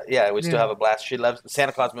about it. Yeah, we still Yeah. have a blast. She loves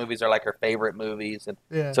Santa Claus movies are like her favorite movies, and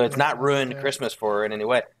Yeah, so it's not ruined Christmas for her in any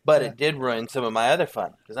way. But it did ruin some of my other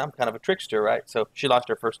fun because I'm kind of a trickster, right? So she lost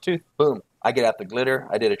her first tooth. Boom! I get out the glitter.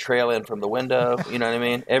 I did a trail in from the window. You know what I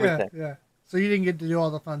mean? Everything. Yeah. So you didn't get to do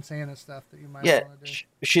all the fun Santa stuff that you might Yeah, want to do.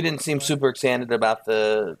 she didn't seem super excited about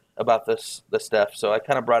the stuff. So I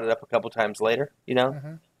kind of brought it up a couple times later.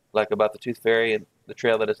 Like about the Tooth Fairy and the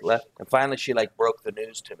trail that is left. And finally, she broke the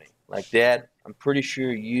news to me. Like, Dad, I'm pretty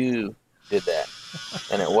sure you did that,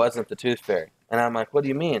 and it wasn't the Tooth Fairy. And I'm like, what do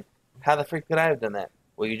you mean? How the freak could I have done that?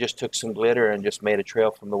 well, you just took some glitter and just made a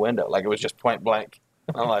trail from the window. Like it was just point blank.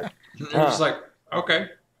 I'm like, You're just like, okay.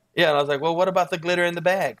 yeah. And I was like, well, what about the glitter in the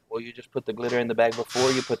bag? Well, you just put the glitter in the bag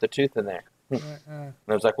before you put the tooth in there. And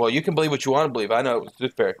I was like, well, you can believe what you want to believe. I know it was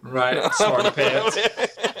tooth fairy. Right, smarty pants.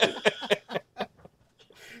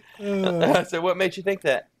 I said, what made you think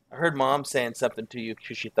that? I heard Mom saying something to you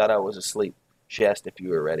because she thought I was asleep. She asked if you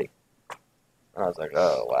were ready. And I was like,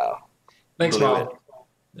 oh, wow. Thanks, Mom.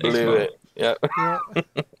 Blew it. Yep. Yeah.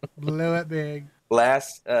 Blew it big.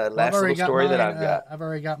 Last little story that I've got. I've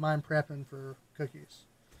already got mine prepping for cookies.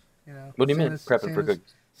 You know. What do you mean prepping for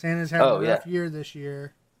cookies? Santa's having a rough year this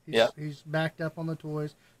year. He's backed up on the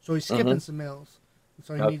toys, so he's skipping some meals.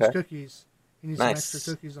 So he needs cookies. He needs some extra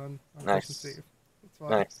cookies on Christmas Eve. That's why.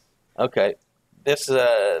 Nice. Okay. This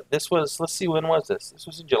was, let's see, when was this? This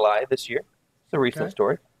was in July this year. It's a recent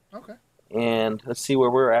story. Okay. And let's see where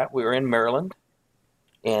we're at. We were in Maryland.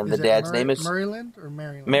 And the dad's name is... Maryland or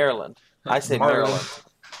Maryland? Maryland. I say Maryland.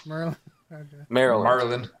 Maryland. Okay.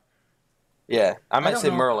 Maryland. Yeah. I might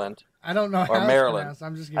say Maryland. I don't know how or Maryland. It's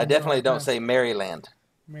I'm just I definitely don't say Maryland.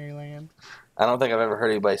 Maryland. I don't think I've ever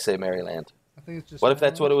heard anybody say Maryland. I think it's just... What if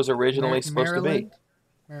that's what it was originally supposed to be?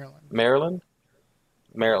 Maryland.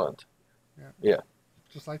 Maryland. Yeah.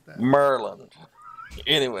 Just like that. Maryland.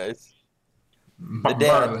 Anyways.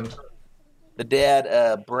 The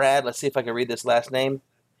dad, Brad, let's see if I can read this last name.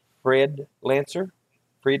 Fried Lancer,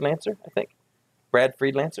 I think. Brad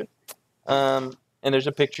Fried Lancer. And there's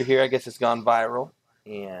a picture here. I guess it's gone viral,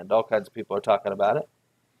 and all kinds of people are talking about it.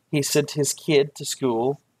 He sent his kid to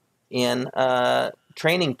school in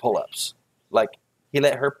training pull-ups. Like, he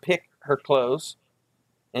let her pick her clothes,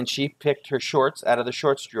 and she picked her shorts out of the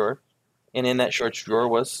shorts drawer, and in that shorts drawer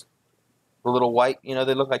was the little white, they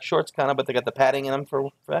look like shorts kind of, but they got the padding in them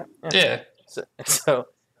for that. Yeah. So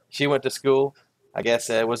she went to school. I guess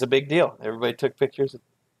it was a big deal. Everybody took pictures.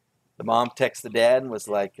 The mom texted the dad and was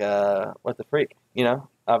like, what the freak?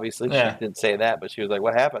 Obviously she didn't say that, but she was like,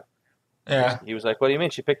 what happened? Yeah. He was like, what do you mean?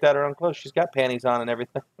 She picked out her own clothes. She's got panties on and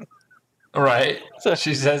everything. Right. So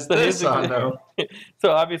she says this on, though.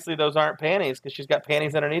 So obviously those aren't panties because she's got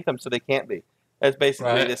panties underneath them, so they can't be. That's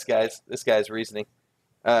basically this guy's reasoning.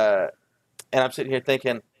 And I'm sitting here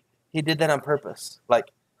thinking, he did that on purpose.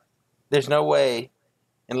 Like, there's no way,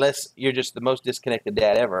 unless you're just the most disconnected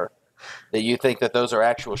dad ever, that you think that those are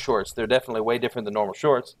actual shorts. They're definitely way different than normal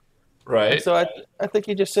shorts. Right. And so I think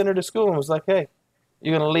he just sent her to school and was like, hey,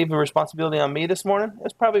 you're going to leave the responsibility on me this morning?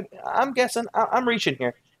 It's probably, I'm guessing, I'm reaching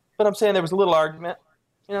here. But I'm saying there was a little argument,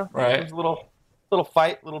 Right. There was a little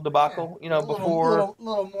fight, little debacle, before.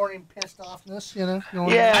 Little morning pissed offness, I know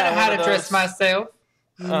how to dress myself.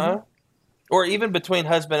 Or even between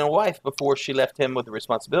husband and wife before she left him with the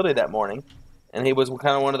responsibility that morning, and he was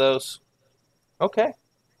kind of one of those. Okay,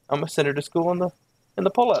 I'm gonna send her to school in the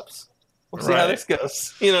pull-ups. We'll see how this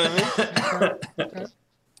goes. You know what I mean?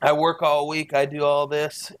 I work all week. I do all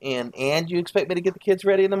this, and you expect me to get the kids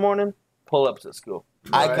ready in the morning? Pull-ups at school.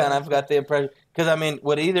 Right. I kind of got the impression because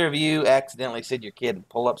would either of you accidentally send your kid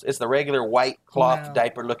pull-ups? It's the regular white cloth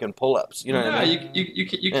diaper-looking pull-ups. You know what I mean?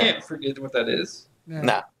 You can't forget what that is.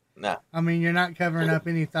 Yeah. No. I mean, you're not covering up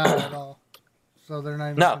any thigh at all, so they're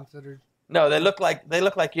not even considered. No, they look like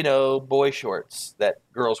boy shorts that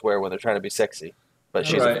girls wear when they're trying to be sexy. But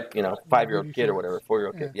she's a 5-year-old kid or whatever,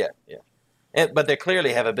 4-year-old kid. Yeah. But they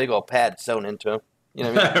clearly have a big old pad sewn into them. You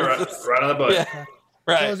know what I mean? right on the butt. Yeah.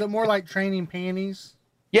 Right. So is it more like training panties?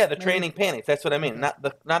 Yeah, the training panties. That's what I mean.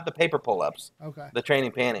 Okay. Not the paper pull-ups. Okay. The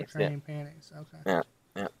training panties. Training panties. Okay.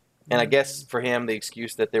 Yeah. And I guess for him, the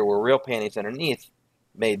excuse that there were real panties underneath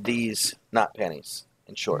made these not panties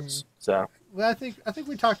and shorts. So. Well, I think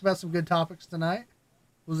we talked about some good topics tonight.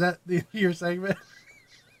 Was that your segment?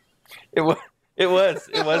 It was the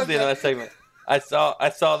end of that segment. I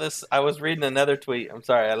saw this. I was reading another tweet. I'm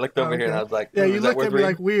sorry. I looked over here and I was like, yeah, you looked at me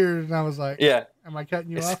like weird, and I was like, yeah, am I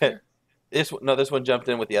cutting you off here? This one jumped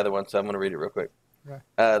in with the other one, so I'm going to read it real quick. Right.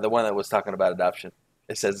 The one that was talking about adoption.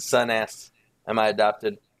 It says, the son asks, am I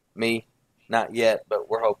adopted? Me, not yet, but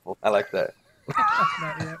we're hopeful. I like that.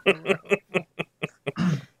 Not yet.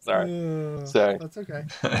 Sorry. That's okay.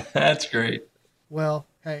 That's great. Well,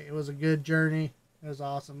 hey, it was a good journey. It was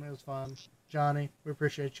awesome. It was fun. Johnny, we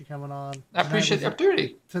appreciate you coming on. I appreciate the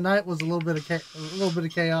opportunity. Tonight was a little bit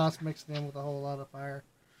of chaos mixed in with a whole lot of fire.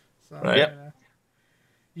 So, right.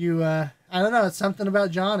 Yep. I don't know. It's something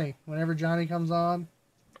about Johnny. Whenever Johnny comes on,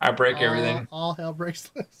 I break everything. All hell breaks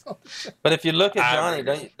loose on the show. But if you look at Johnny,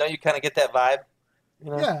 don't you kind of get that vibe?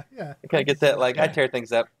 Yeah. You kind of get that, like, I tear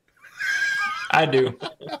things up. I do.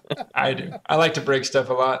 I like to break stuff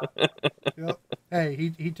a lot. Yep.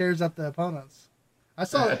 Hey, he tears up the opponents. I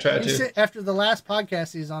saw. I tried to. After the last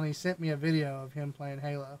podcast he's on, he sent me a video of him playing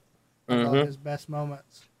Halo. All his best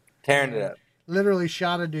moments. Tearing it up. Literally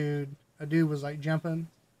shot a dude. A dude was like jumping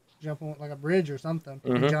like a bridge or something.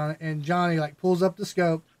 And Johnny like pulls up the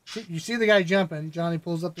scope. You see the guy jumping. Johnny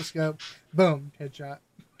pulls up the scope. Boom, headshot.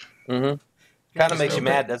 Kind of makes you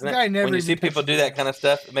mad, doesn't it? When you see people do that kind of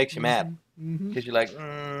stuff, it makes you mad because you're like,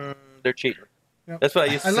 they're cheating. Yep. That's what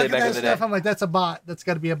I used to say back in the day. I'm like, that's a bot. That's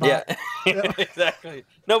got to be a bot. Yeah, exactly.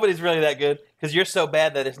 Nobody's really that good because you're so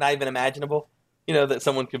bad that it's not even imaginable. You know that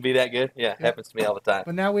someone could be that good. Yeah, it happens to me all the time.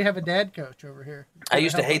 But now we have a dad coach over here. I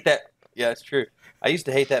used to hate that. Yeah, it's true. I used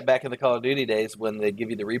to hate that back in the Call of Duty days when they'd give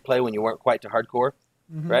you the replay when you weren't quite to hardcore,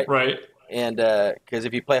 right? Right. And because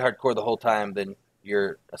if you play hardcore the whole time, then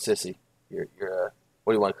you're a sissy. You're a,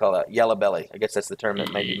 what do you want to call that? Yellow belly. I guess that's the term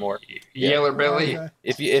that may be more. Yeller belly. Okay.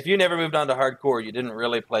 If you never moved on to hardcore, you didn't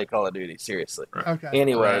really play Call of Duty seriously. Okay.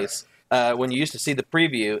 Anyways, when you used to see the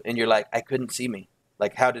preview and you're like, I couldn't see me.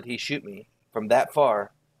 Like, how did he shoot me from that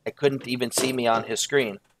far? I couldn't even see me on his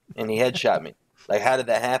screen, and he headshot me. Like, how did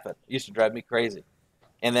that happen? It used to drive me crazy.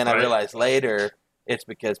 And then I realized later it's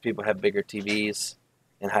because people have bigger TVs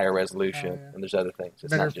and higher resolution, and there's other things.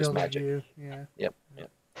 It's Better not just magic. view. Yeah. Yep.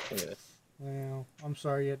 Anyway. Well, I'm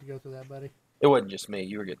sorry you had to go through that, buddy. It wasn't just me.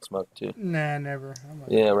 You were getting smoked, too. Nah, never.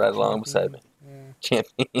 Yeah, right along beside me. Yeah.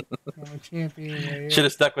 Champion. I'm a champion. Right. Should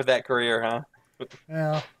have stuck with that career, huh?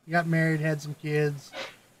 Well, got married, had some kids.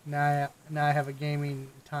 Now I have a gaming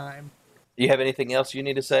time. Do you have anything else you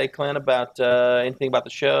need to say, Clint, about anything about the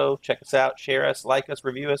show? Check us out, share us, like us,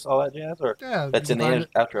 review us, all that jazz? Or that's in the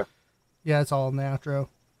outro? Yeah, it's all in the outro.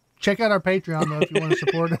 Check out our Patreon, though, if you want to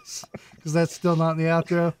support us, because that's still not in the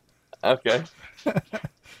outro. Okay.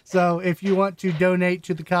 So if you want to donate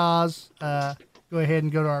to the cause, go ahead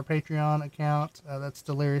and go to our Patreon account. That's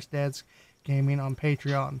Delirious Dads Gaming on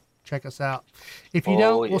Patreon. Check us out. If you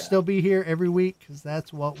don't, we'll still be here every week because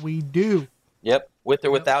that's what we do. Yep, with or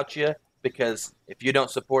without you, because if you don't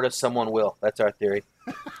support us, someone will. That's our theory.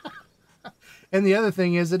 And the other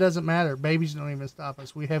thing is, it doesn't matter. Babies don't even stop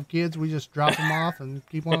us. We have kids. We just drop them off and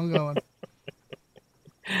keep on going.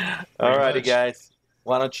 All righty, guys.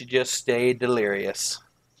 Why don't you just stay delirious?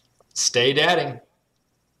 Stay dadding.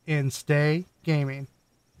 And stay gaming.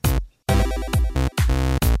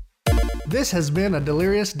 This has been a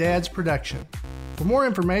Delirious Dads production. For more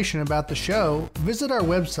information about the show, visit our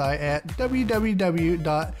website at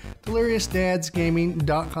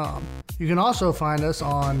www.deliriousdadsgaming.com. You can also find us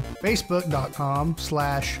on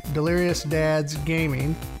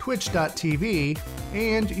facebook.com/deliriousdadsgaming, twitch.tv,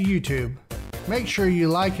 and YouTube. Make sure you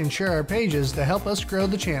like and share our pages to help us grow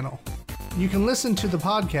the channel. You can listen to the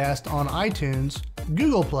podcast on iTunes,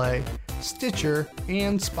 Google Play, Stitcher,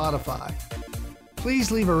 and Spotify.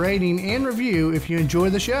 Please leave a rating and review if you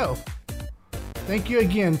enjoy the show. Thank you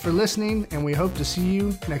again for listening, and we hope to see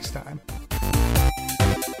you next time.